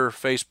think. Twitter,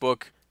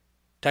 Facebook,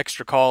 text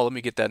or call. Let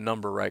me get that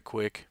number right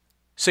quick.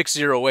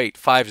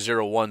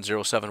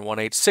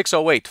 608-501-0718.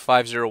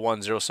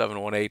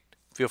 608-501-0718.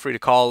 Feel free to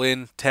call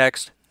in,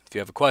 text. If you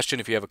have a question,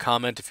 if you have a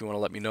comment, if you want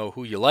to let me know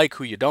who you like,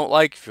 who you don't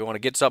like, if you want to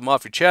get something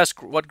off your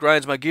chest, what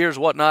grinds my gears,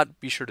 whatnot,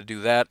 be sure to do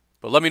that.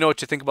 But let me know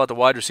what you think about the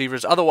wide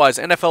receivers. Otherwise,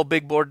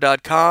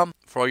 NFLBigBoard.com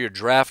for all your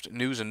draft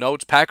news and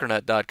notes,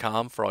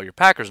 Packernet.com for all your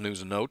Packers news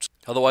and notes.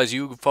 Otherwise,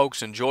 you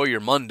folks enjoy your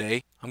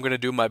Monday. I'm going to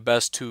do my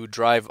best to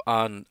drive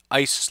on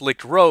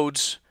ice-slicked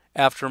roads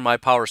after my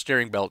power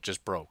steering belt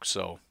just broke.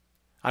 So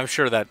I'm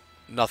sure that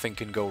nothing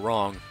can go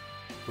wrong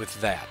with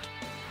that.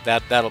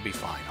 That'll be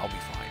fine. I'll be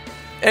fine.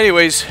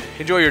 Anyways,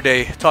 enjoy your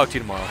day. Talk to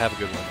you tomorrow. Have a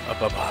good one.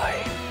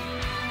 Bye-bye.